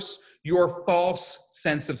reinforce your false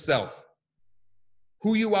sense of self,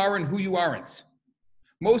 who you are and who you aren't.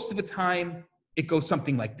 Most of the time, it goes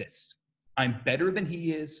something like this. I'm better than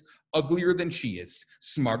he is, uglier than she is,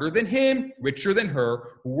 smarter than him, richer than her,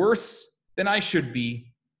 worse than I should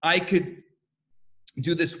be. I could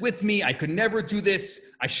do this with me. I could never do this.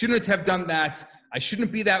 I shouldn't have done that. I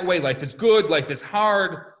shouldn't be that way. Life is good. Life is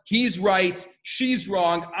hard. He's right. She's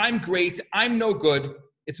wrong. I'm great. I'm no good.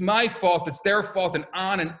 It's my fault. It's their fault, and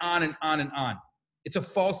on and on and on and on. It's a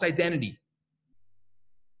false identity.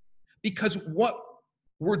 Because what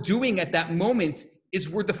we're doing at that moment is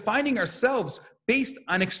we're defining ourselves based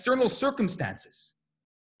on external circumstances.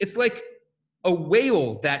 It's like a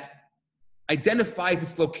whale that identifies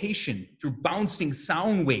its location through bouncing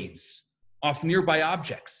sound waves off nearby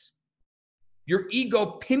objects. Your ego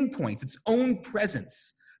pinpoints its own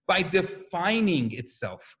presence by defining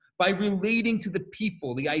itself, by relating to the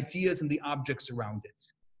people, the ideas, and the objects around it.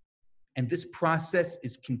 And this process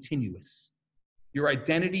is continuous. Your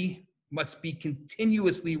identity must be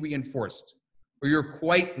continuously reinforced, or you'll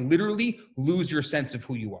quite literally lose your sense of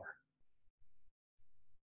who you are.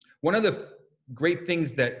 One of the great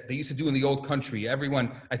things that they used to do in the old country,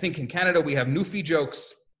 I think in Canada we have Newfie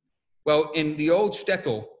jokes. Well, in the old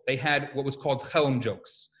shtetl, they had what was called Chelm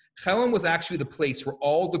jokes. Chelm was actually the place where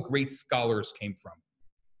all the great scholars came from.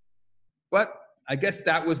 But I guess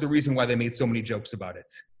that was the reason why they made so many jokes about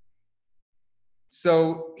it.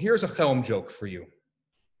 So here's a Chelm joke for you.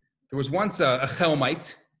 There was once a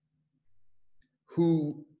Chelmite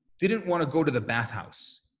who didn't want to go to the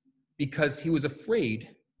bathhouse because he was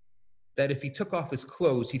afraid that if he took off his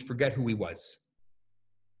clothes, he'd forget who he was.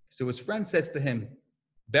 So his friend says to him,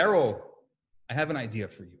 Beryl, I have an idea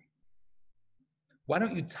for you. Why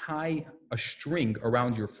don't you tie a string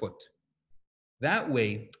around your foot? That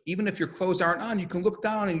way, even if your clothes aren't on, you can look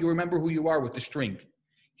down and you remember who you are with the string.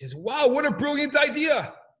 He says, wow, what a brilliant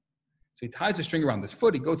idea. So he ties a string around his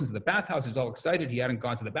foot. He goes into the bathhouse. He's all excited. He hadn't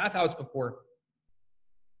gone to the bathhouse before.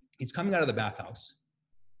 He's coming out of the bathhouse,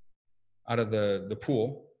 out of the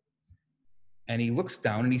pool, and he looks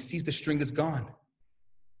down and he sees the string is gone.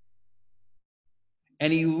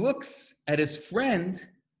 And he looks at his friend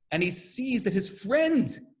and he sees that his friend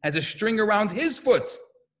has a string around his foot.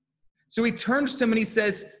 So he turns to him and he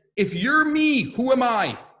says, if you're me, who am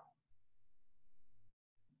I?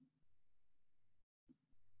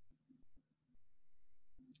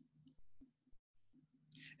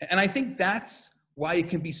 And I think that's why it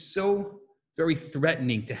can be so very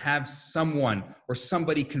threatening to have someone or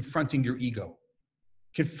somebody confronting your ego,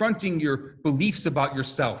 confronting your beliefs about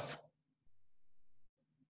yourself.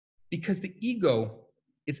 Because the ego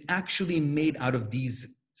is actually made out of these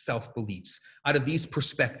self-beliefs, out of these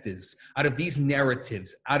perspectives, out of these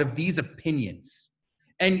narratives, out of these opinions.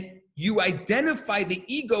 And you identify the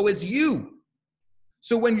ego as you.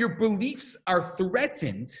 So when your beliefs are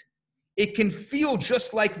threatened, it can feel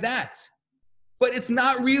just like that, but it's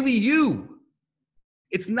not really you.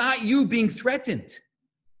 It's not you being threatened.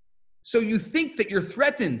 So you think that you're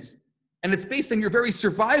threatened, and it's based on your very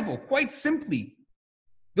survival. Quite simply,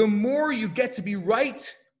 the more you get to be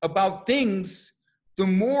right about things, the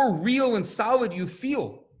more real and solid you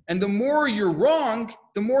feel. And the more you're wrong,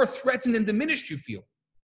 the more threatened and diminished you feel.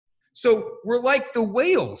 So we're like the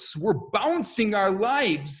whales. We're bouncing our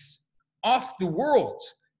lives off the world,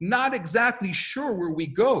 not exactly sure where we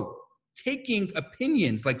go, taking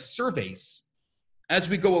opinions like surveys as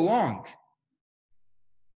we go along.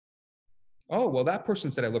 Oh, well, that person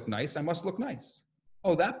said I look nice. I must look nice.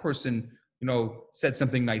 Oh, that person, said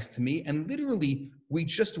something nice to me. And literally, we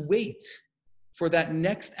just wait for that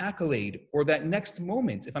next accolade or that next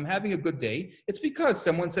moment. If I'm having a good day, it's because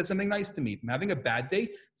someone said something nice to me. If I'm having a bad day,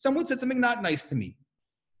 someone said something not nice to me.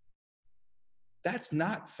 That's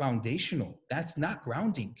not foundational. That's not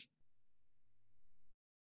grounding.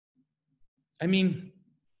 I mean,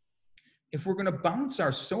 if we're going to bounce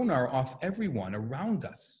our sonar off everyone around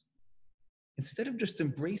us, instead of just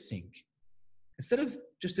embracing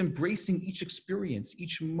each experience,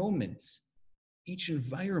 each moment, each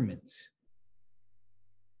environment.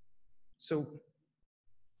 So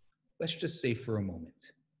let's just say for a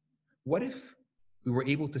moment, what if we were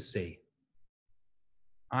able to say,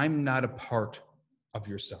 I'm not a part of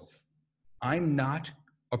yourself. I'm not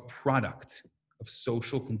a product of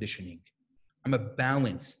social conditioning. I'm a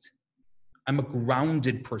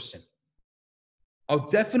grounded person. I'll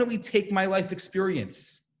definitely take my life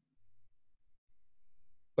experience,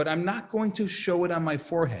 but I'm not going to show it on my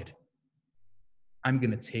forehead. I'm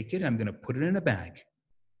going to take it, I'm going to put it in a bag,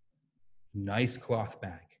 nice cloth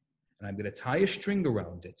bag, and I'm going to tie a string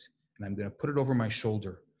around it, and I'm going to put it over my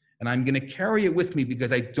shoulder. And I'm going to carry it with me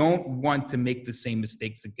because I don't want to make the same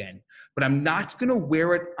mistakes again. But I'm not going to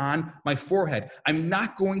wear it on my forehead. I'm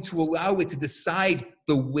not going to allow it to decide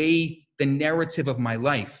the narrative of my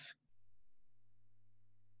life.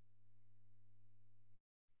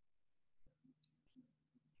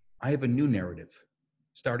 I have a new narrative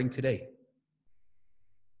starting today.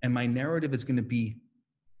 And my narrative is going to be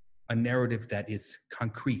a narrative that is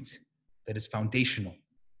concrete, that is foundational,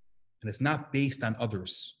 and it's not based on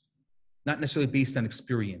others. Not necessarily based on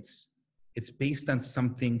experience. It's based on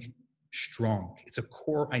something strong. It's a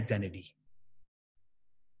core identity.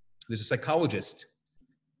 There's a psychologist,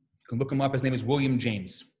 you can look him up, his name is William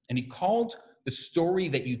James, and he called the story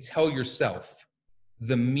that you tell yourself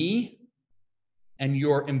the me and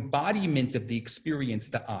your embodiment of the experience,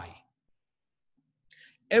 the I.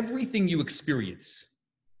 Everything you experience,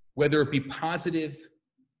 whether it be positive,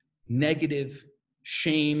 negative,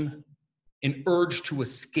 shame, an urge to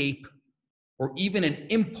escape, or even an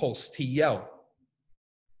impulse to yell,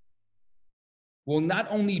 will not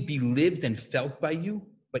only be lived and felt by you,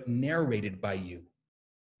 but narrated by you,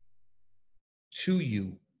 to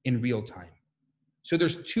you in real time. So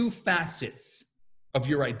there's two facets of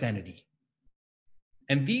your identity.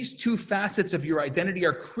 And these two facets of your identity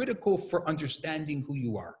are critical for understanding who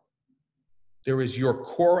you are. There is your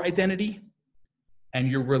core identity and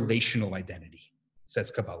your relational identity,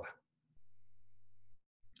 says Kabbalah.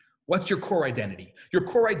 What's your core identity? Your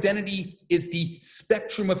core identity is the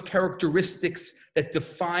spectrum of characteristics that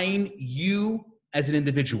define you as an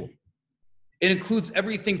individual. It includes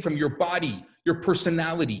everything from your body, your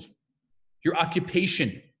personality, your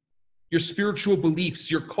occupation, your spiritual beliefs,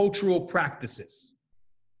 your cultural practices.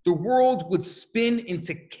 The world would spin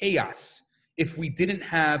into chaos if we didn't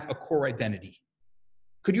have a core identity.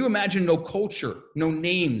 Could you imagine no culture, no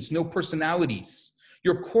names, no personalities?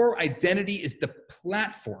 Your core identity is the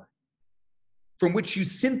platform from which you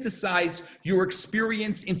synthesize your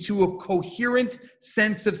experience into a coherent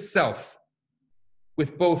sense of self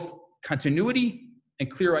with both continuity and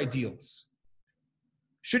clear ideals.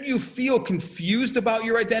 Should you feel confused about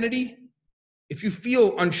your identity, if you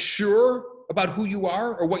feel unsure about who you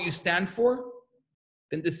are or what you stand for,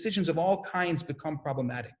 then decisions of all kinds become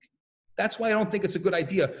problematic. That's why I don't think it's a good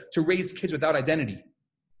idea to raise kids without identity.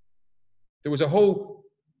 There was a whole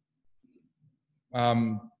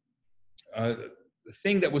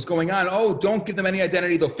thing that was going on. Oh, don't give them any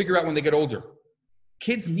identity. They'll figure out when they get older.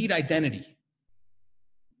 Kids need identity.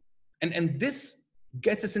 And this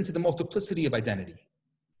gets us into the multiplicity of identity.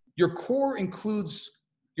 Your core includes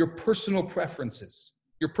your personal preferences,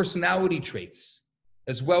 your personality traits,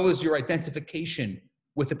 as well as your identification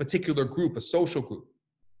with a particular group, a social group.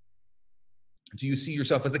 Do you see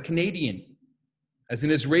yourself as a Canadian, as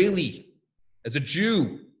an Israeli, as a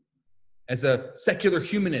Jew, as a secular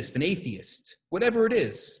humanist, an atheist, whatever it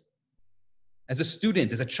is, as a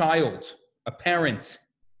student, as a child, a parent,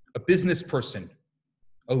 a business person,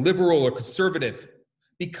 a liberal or conservative?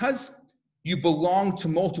 Because you belong to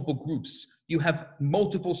multiple groups, you have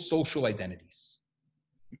multiple social identities.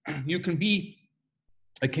 You can be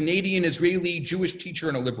a Canadian, Israeli, Jewish teacher,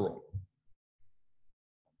 and a liberal.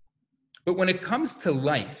 But when it comes to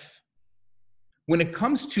life, when it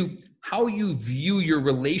comes to how you view your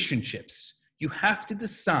relationships, you have to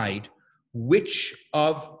decide which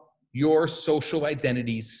of your social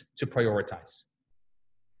identities to prioritize.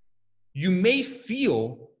 You may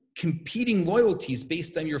feel competing loyalties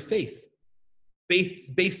based on your faith,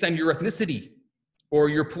 based on your ethnicity, or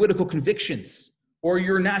your political convictions, or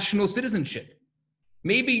your national citizenship.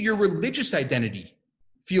 Maybe your religious identity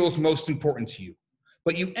feels most important to you,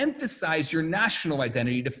 but you emphasize your national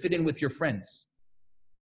identity to fit in with your friends.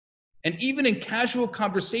 And even in casual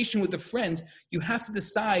conversation with a friend, you have to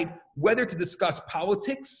decide whether to discuss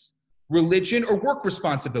politics, religion, or work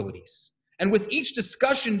responsibilities. And with each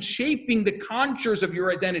discussion shaping the contours of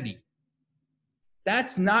your identity.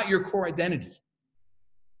 That's not your core identity.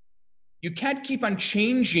 You can't keep on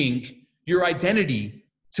changing your identity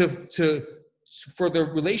for the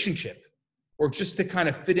relationship or just to kind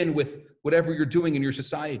of fit in with whatever you're doing in your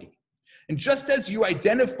society. And just as you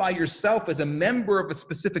identify yourself as a member of a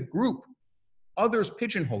specific group, others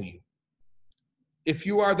pigeonhole you. If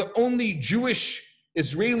you are the only Jewish,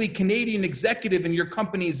 Israeli, Canadian executive in your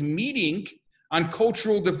company's meeting on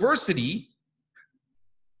cultural diversity,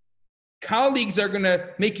 colleagues are going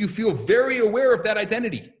to make you feel very aware of that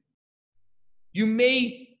identity. You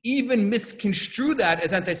may even misconstrue that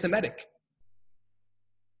as anti-Semitic.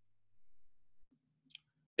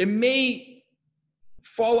 It may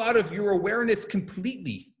fall out of your awareness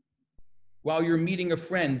completely while you're meeting a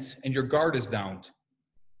friend and your guard is down,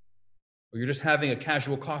 or you're just having a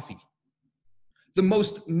casual coffee. The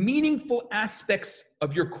most meaningful aspects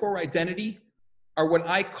of your core identity are what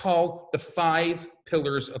I call the 5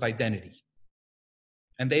 pillars of identity.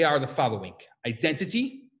 And they are the following: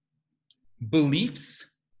 identity, beliefs,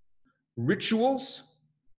 rituals,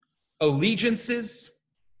 allegiances,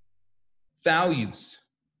 values.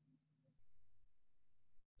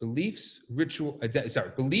 Beliefs, rituals,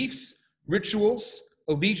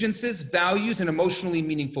 allegiances, values, and emotionally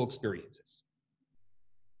meaningful experiences.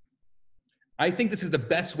 I think this is the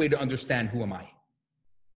best way to understand who am I.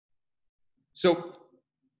 So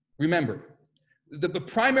remember, the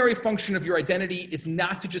primary function of your identity is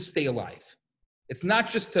not to just stay alive. It's not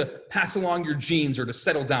just to pass along your genes or to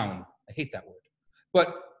settle down. I hate that word. But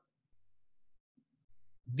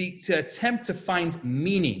to attempt to find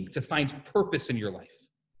meaning, to find purpose in your life.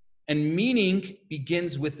 And meaning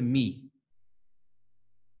begins with me.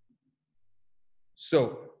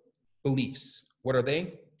 So, beliefs, what are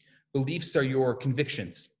they? Beliefs are your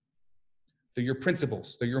convictions. They're your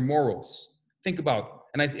principles. They're your morals. Think about,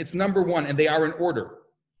 and it's number 1, and they are in order.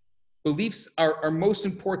 Beliefs are most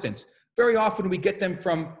important. Very often we get them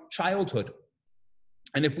from childhood.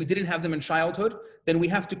 And if we didn't have them in childhood, then we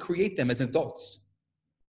have to create them as adults.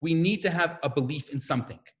 We need to have a belief in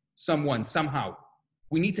something, someone, somehow.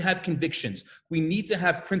 We need to have convictions. We need to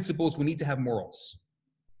have principles. We need to have morals.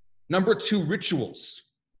 Number 2, rituals.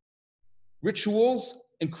 Rituals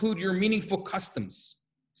include your meaningful customs,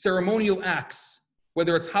 ceremonial acts,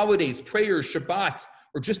 whether it's holidays, prayers, Shabbat,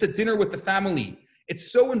 or just a dinner with the family.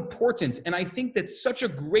 It's so important. And I think that's such a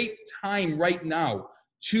great time right now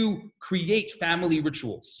to create family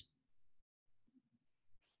rituals.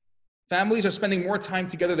 Families are spending more time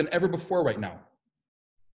together than ever before right now.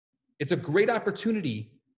 It's a great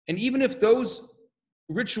opportunity. And even if those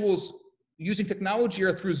rituals using technology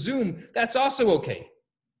are through Zoom, that's also okay.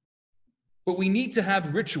 But we need to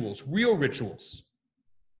have rituals, real rituals.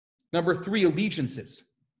 Number 3, allegiances.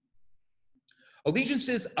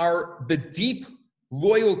 Allegiances are the deep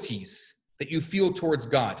loyalties that you feel towards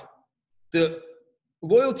God. The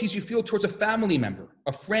loyalties you feel towards a family member,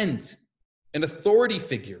 a friend, an authority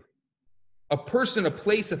figure, a person, a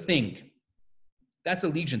place, a thing. That's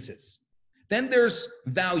allegiances. Then there's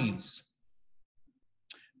values.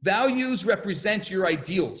 Values represent your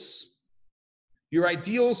ideals. Your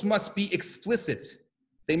ideals must be explicit.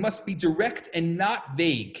 They must be direct and not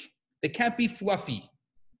vague. They can't be fluffy.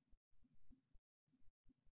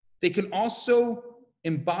 They can also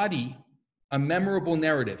embody a memorable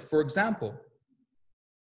narrative. For example,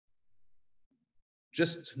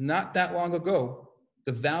 just not that long ago,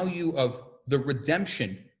 the value of the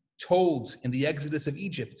redemption told in the Exodus of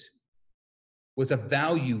Egypt was a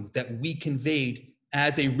value that we conveyed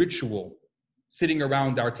as a ritual sitting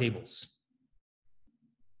around our tables.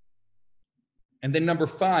 And then number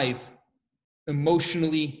 5,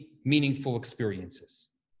 emotionally meaningful experiences.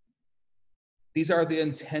 These are the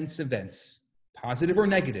intense events, positive or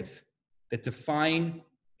negative, that define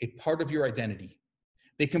a part of your identity.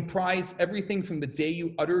 They comprise everything from the day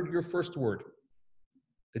you uttered your first word,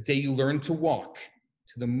 the day you learned to walk,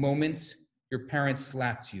 to the moment your parents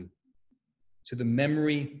slapped you, to the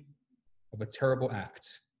memory of a terrible act,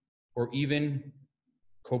 or even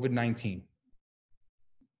COVID-19.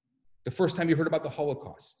 The first time you heard about the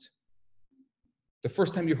Holocaust, the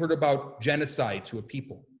first time you heard about genocide to a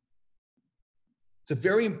people. It's a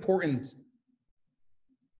very important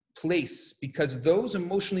place because those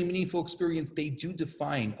emotionally meaningful experiences, they do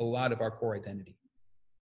define a lot of our core identity.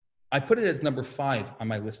 I put it as number 5 on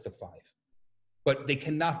my list of 5, but they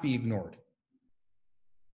cannot be ignored.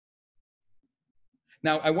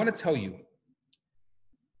 Now, I want to tell you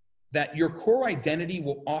that your core identity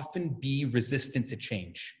will often be resistant to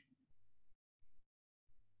change.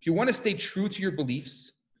 If you want to stay true to your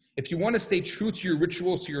beliefs, if you want to stay true to your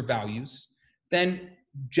rituals, to your values, then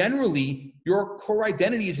generally your core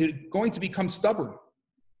identity is going to become stubborn.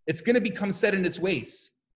 It's going to become set in its ways.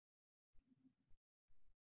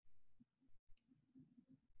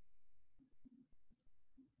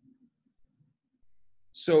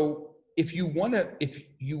 So if you want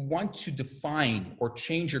to define or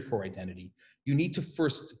change your core identity, you need to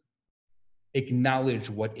first acknowledge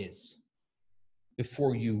what is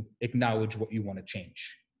before you acknowledge what you want to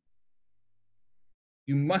change.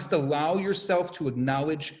 You must allow yourself to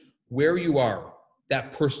acknowledge where you are,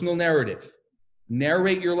 that personal narrative.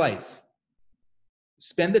 Narrate your life.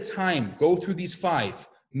 Spend the time, go through these 5.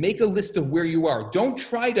 Make a list of where you are. Don't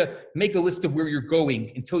try to make a list of where you're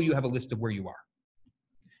going until you have a list of where you are.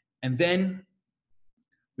 And then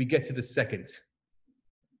we get to the second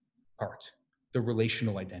part, the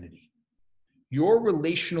relational identity. Your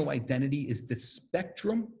relational identity is the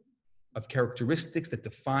spectrum of characteristics that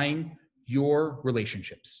define your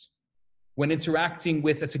relationships. When interacting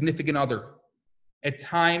with a significant other, at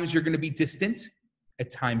times you're going to be distant, at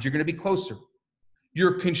times you're going to be closer.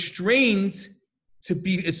 You're constrained to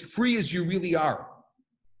be as free as you really are.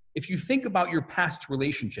 If you think about your past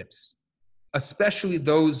relationships, especially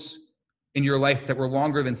those in your life that were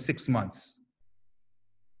longer than 6 months,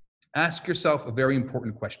 ask yourself a very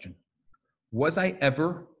important question. Was I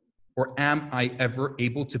ever, or am I ever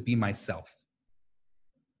able to be myself?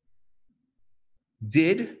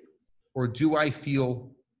 Did or do I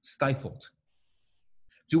feel stifled?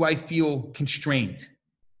 Do I feel constrained?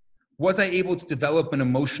 Was I able to develop an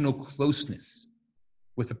emotional closeness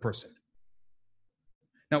with a person?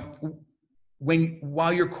 Now,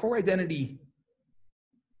 while your core identity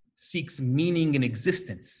seeks meaning in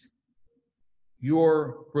existence,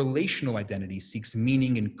 your relational identity seeks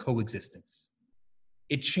meaning in coexistence.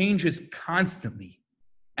 It changes constantly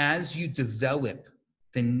as you develop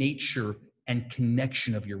the nature and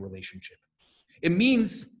connection of your relationship. It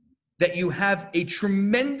means that you have a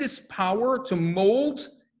tremendous power to mold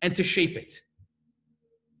and to shape it.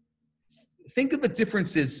 Think of the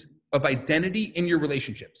differences of identity in your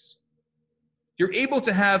relationships. You're able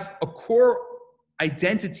to have a core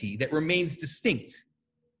identity that remains distinct.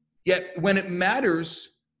 Yet when it matters,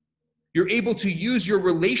 you're able to use your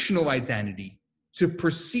relational identity to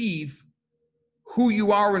perceive who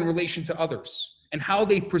you are in relation to others and how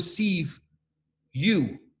they perceive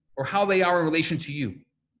you or how they are in relation to you.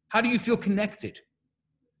 How do you feel connected?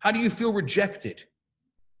 How do you feel rejected?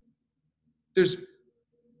 There's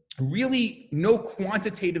really no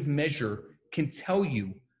quantitative measure can tell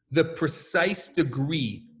you the precise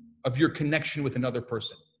degree of your connection with another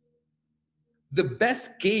person. The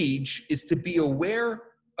best gauge is to be aware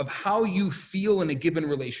of how you feel in a given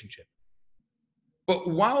relationship. But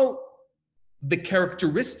while the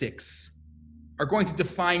characteristics are going to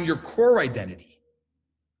define your core identity.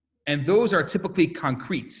 And those are typically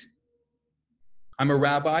concrete. I'm a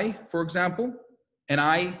rabbi, for example, and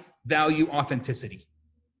I value authenticity.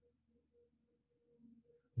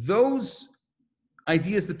 Those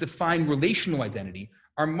ideas that define relational identity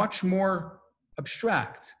are much more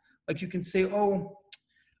abstract. Like you can say, oh,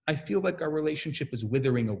 I feel like our relationship is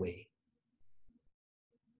withering away.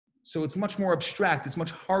 So it's much more abstract, it's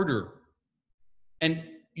much harder. And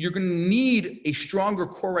you're going to need a stronger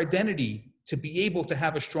core identity to be able to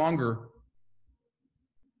have a stronger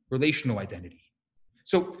relational identity.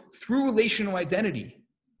 So through relational identity,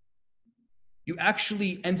 you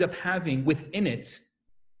actually end up having within it,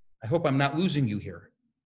 I hope I'm not losing you here,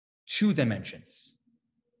 2 dimensions: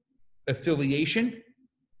 affiliation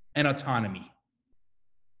and autonomy.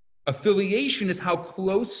 Affiliation is how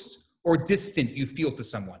close or distant you feel to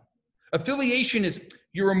someone. Affiliation is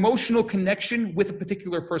your emotional connection with a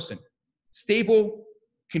particular person. Stable,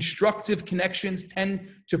 constructive connections tend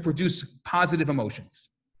to produce positive emotions.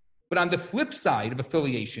 But on the flip side of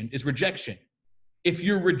affiliation is rejection. If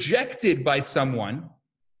you're rejected by someone,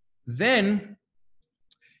 then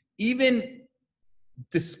even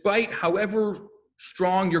despite however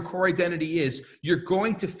strong your core identity is, you're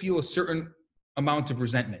going to feel a certain amount of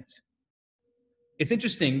resentment. It's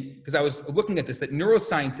interesting, because I was looking at this, that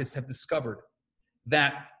neuroscientists have discovered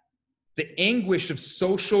that the anguish of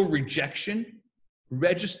social rejection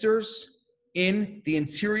registers in the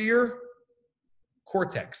anterior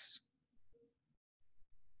cortex,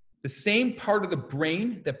 the same part of the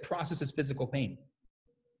brain that processes physical pain.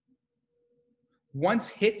 Once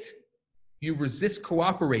hit, you resist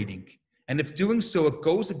cooperating. And if doing so, it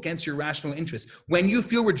goes against your rational interest. When you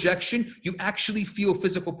feel rejection, you actually feel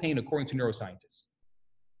physical pain, according to neuroscientists.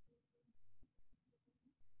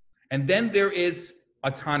 And then there is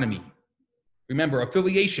autonomy. Remember,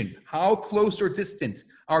 affiliation. How close or distant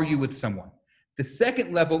are you with someone? The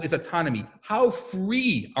second level is autonomy. How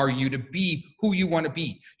free are you to be who you want to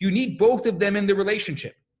be? You need both of them in the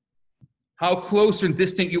relationship. How close and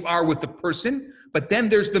distant you are with the person, but then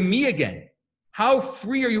there's the me again. How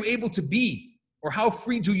free are you able to be, or how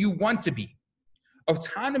free do you want to be?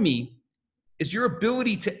 Autonomy is your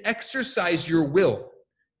ability to exercise your will,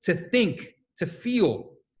 to think, to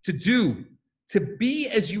feel, to do, to be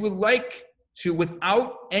as you would like to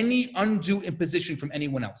without any undue imposition from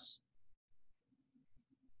anyone else.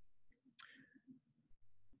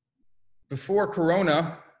 Before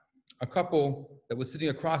Corona, a couple that was sitting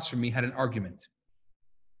across from me had an argument.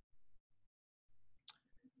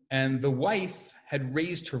 And the wife had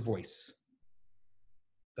raised her voice.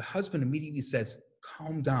 The husband immediately says,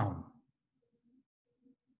 "Calm down."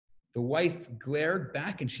 The wife glared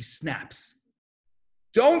back and she snaps.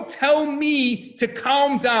 "Don't tell me to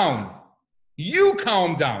calm down. You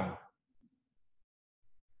calm down."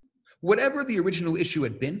 Whatever the original issue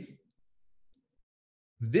had been,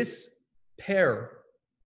 this pair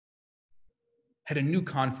had a new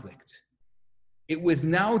conflict. It was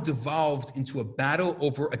now devolved into a battle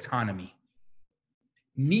over autonomy.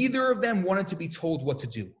 Neither of them wanted to be told what to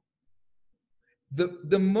do.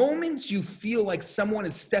 The moment you feel like someone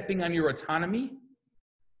is stepping on your autonomy,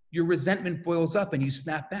 your resentment boils up and you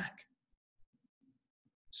snap back.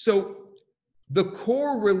 So the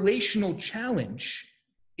core relational challenge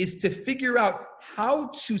is to figure out how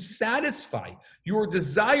to satisfy your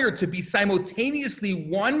desire to be simultaneously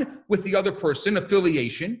one with the other person,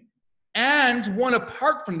 affiliation, and one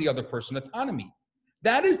apart from the other person, autonomy.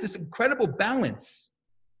 That is this incredible balance,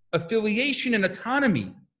 affiliation and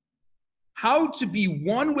autonomy. How to be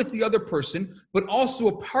one with the other person, but also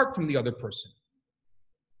apart from the other person.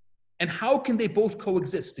 And how can they both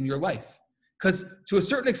coexist in your life? Because to a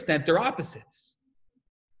certain extent, they're opposites.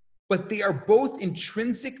 But they are both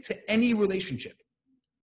intrinsic to any relationship.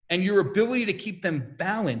 And your ability to keep them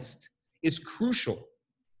balanced is crucial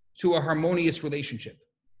to a harmonious relationship.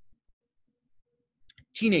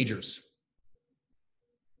 Teenagers.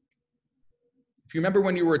 If you remember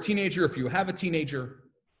when you were a teenager, if you have a teenager,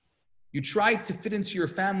 you tried to fit into your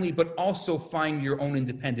family, but also find your own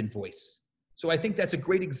independent voice. So I think that's a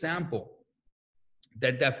great example,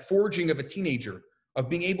 that forging of a teenager, of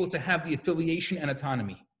being able to have the affiliation and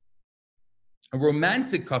autonomy. A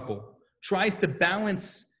romantic couple tries to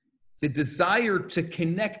balance the desire to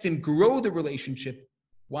connect and grow the relationship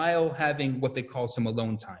while having what they call some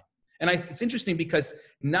alone time. And it's interesting because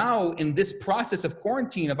now in this process of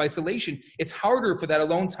quarantine, of isolation, it's harder for that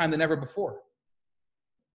alone time than ever before.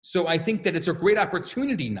 So I think that it's a great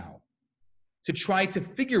opportunity now to try to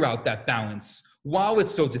figure out that balance while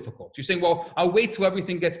it's so difficult. You're saying, well, I'll wait till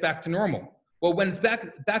everything gets back to normal. Well, when it's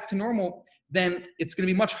back to normal, then it's going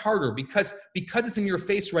to be much harder because it's in your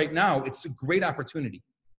face right now. It's a great opportunity.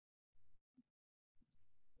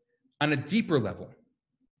 On a deeper level,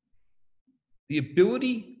 the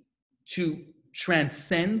ability to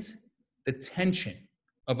transcend the tension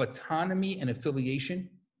of autonomy and affiliation,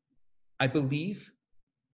 I believe,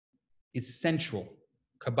 is central.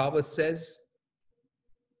 Kabbalah says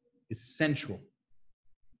is central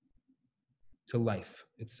to life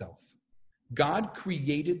itself. God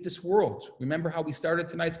created this world. Remember how we started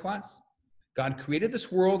tonight's class? God created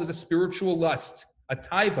this world as a spiritual lust, a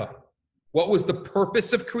taiva. What was the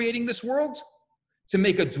purpose of creating this world? To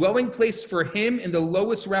make a dwelling place for him in the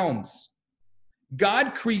lowest realms.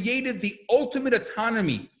 God created the ultimate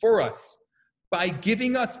autonomy for us by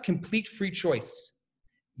giving us complete free choice.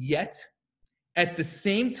 Yet, at the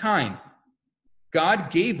same time,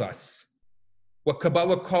 God gave us what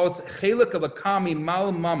Kabbalah calls chelik alakami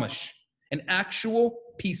mal mamash, an actual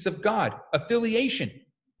piece of God, affiliation.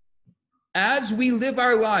 As we live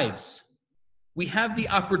our lives, we have the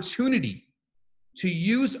opportunity to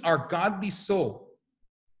use our godly soul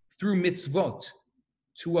through mitzvot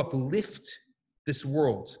to uplift this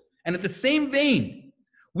world. And at the same vein,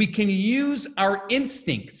 we can use our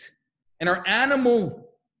instinct and our animal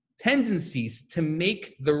tendencies to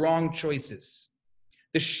make the wrong choices.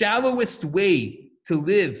 The shallowest way to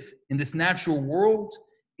live in this natural world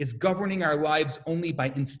is governing our lives only by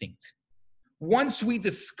instinct. Once we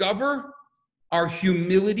discover our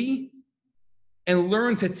humility and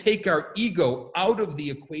learn to take our ego out of the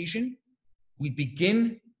equation, we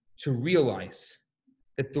begin to realize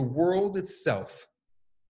that the world itself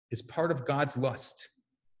is part of God's lust,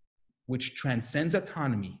 which transcends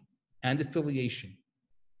autonomy and affiliation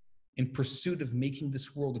in pursuit of making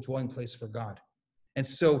this world a dwelling place for God. And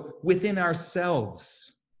so within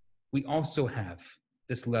ourselves, we also have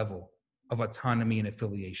this level of autonomy and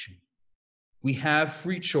affiliation. We have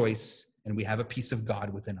free choice and we have a piece of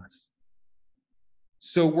God within us.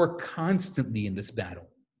 So we're constantly in this battle.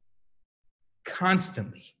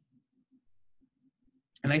 Constantly.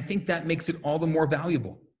 And I think that makes it all the more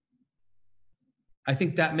valuable. I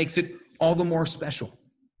think that makes it all the more special.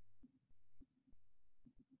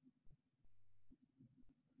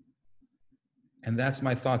 And that's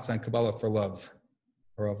my thoughts on Kabbalah for love,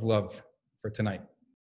 or of love for tonight.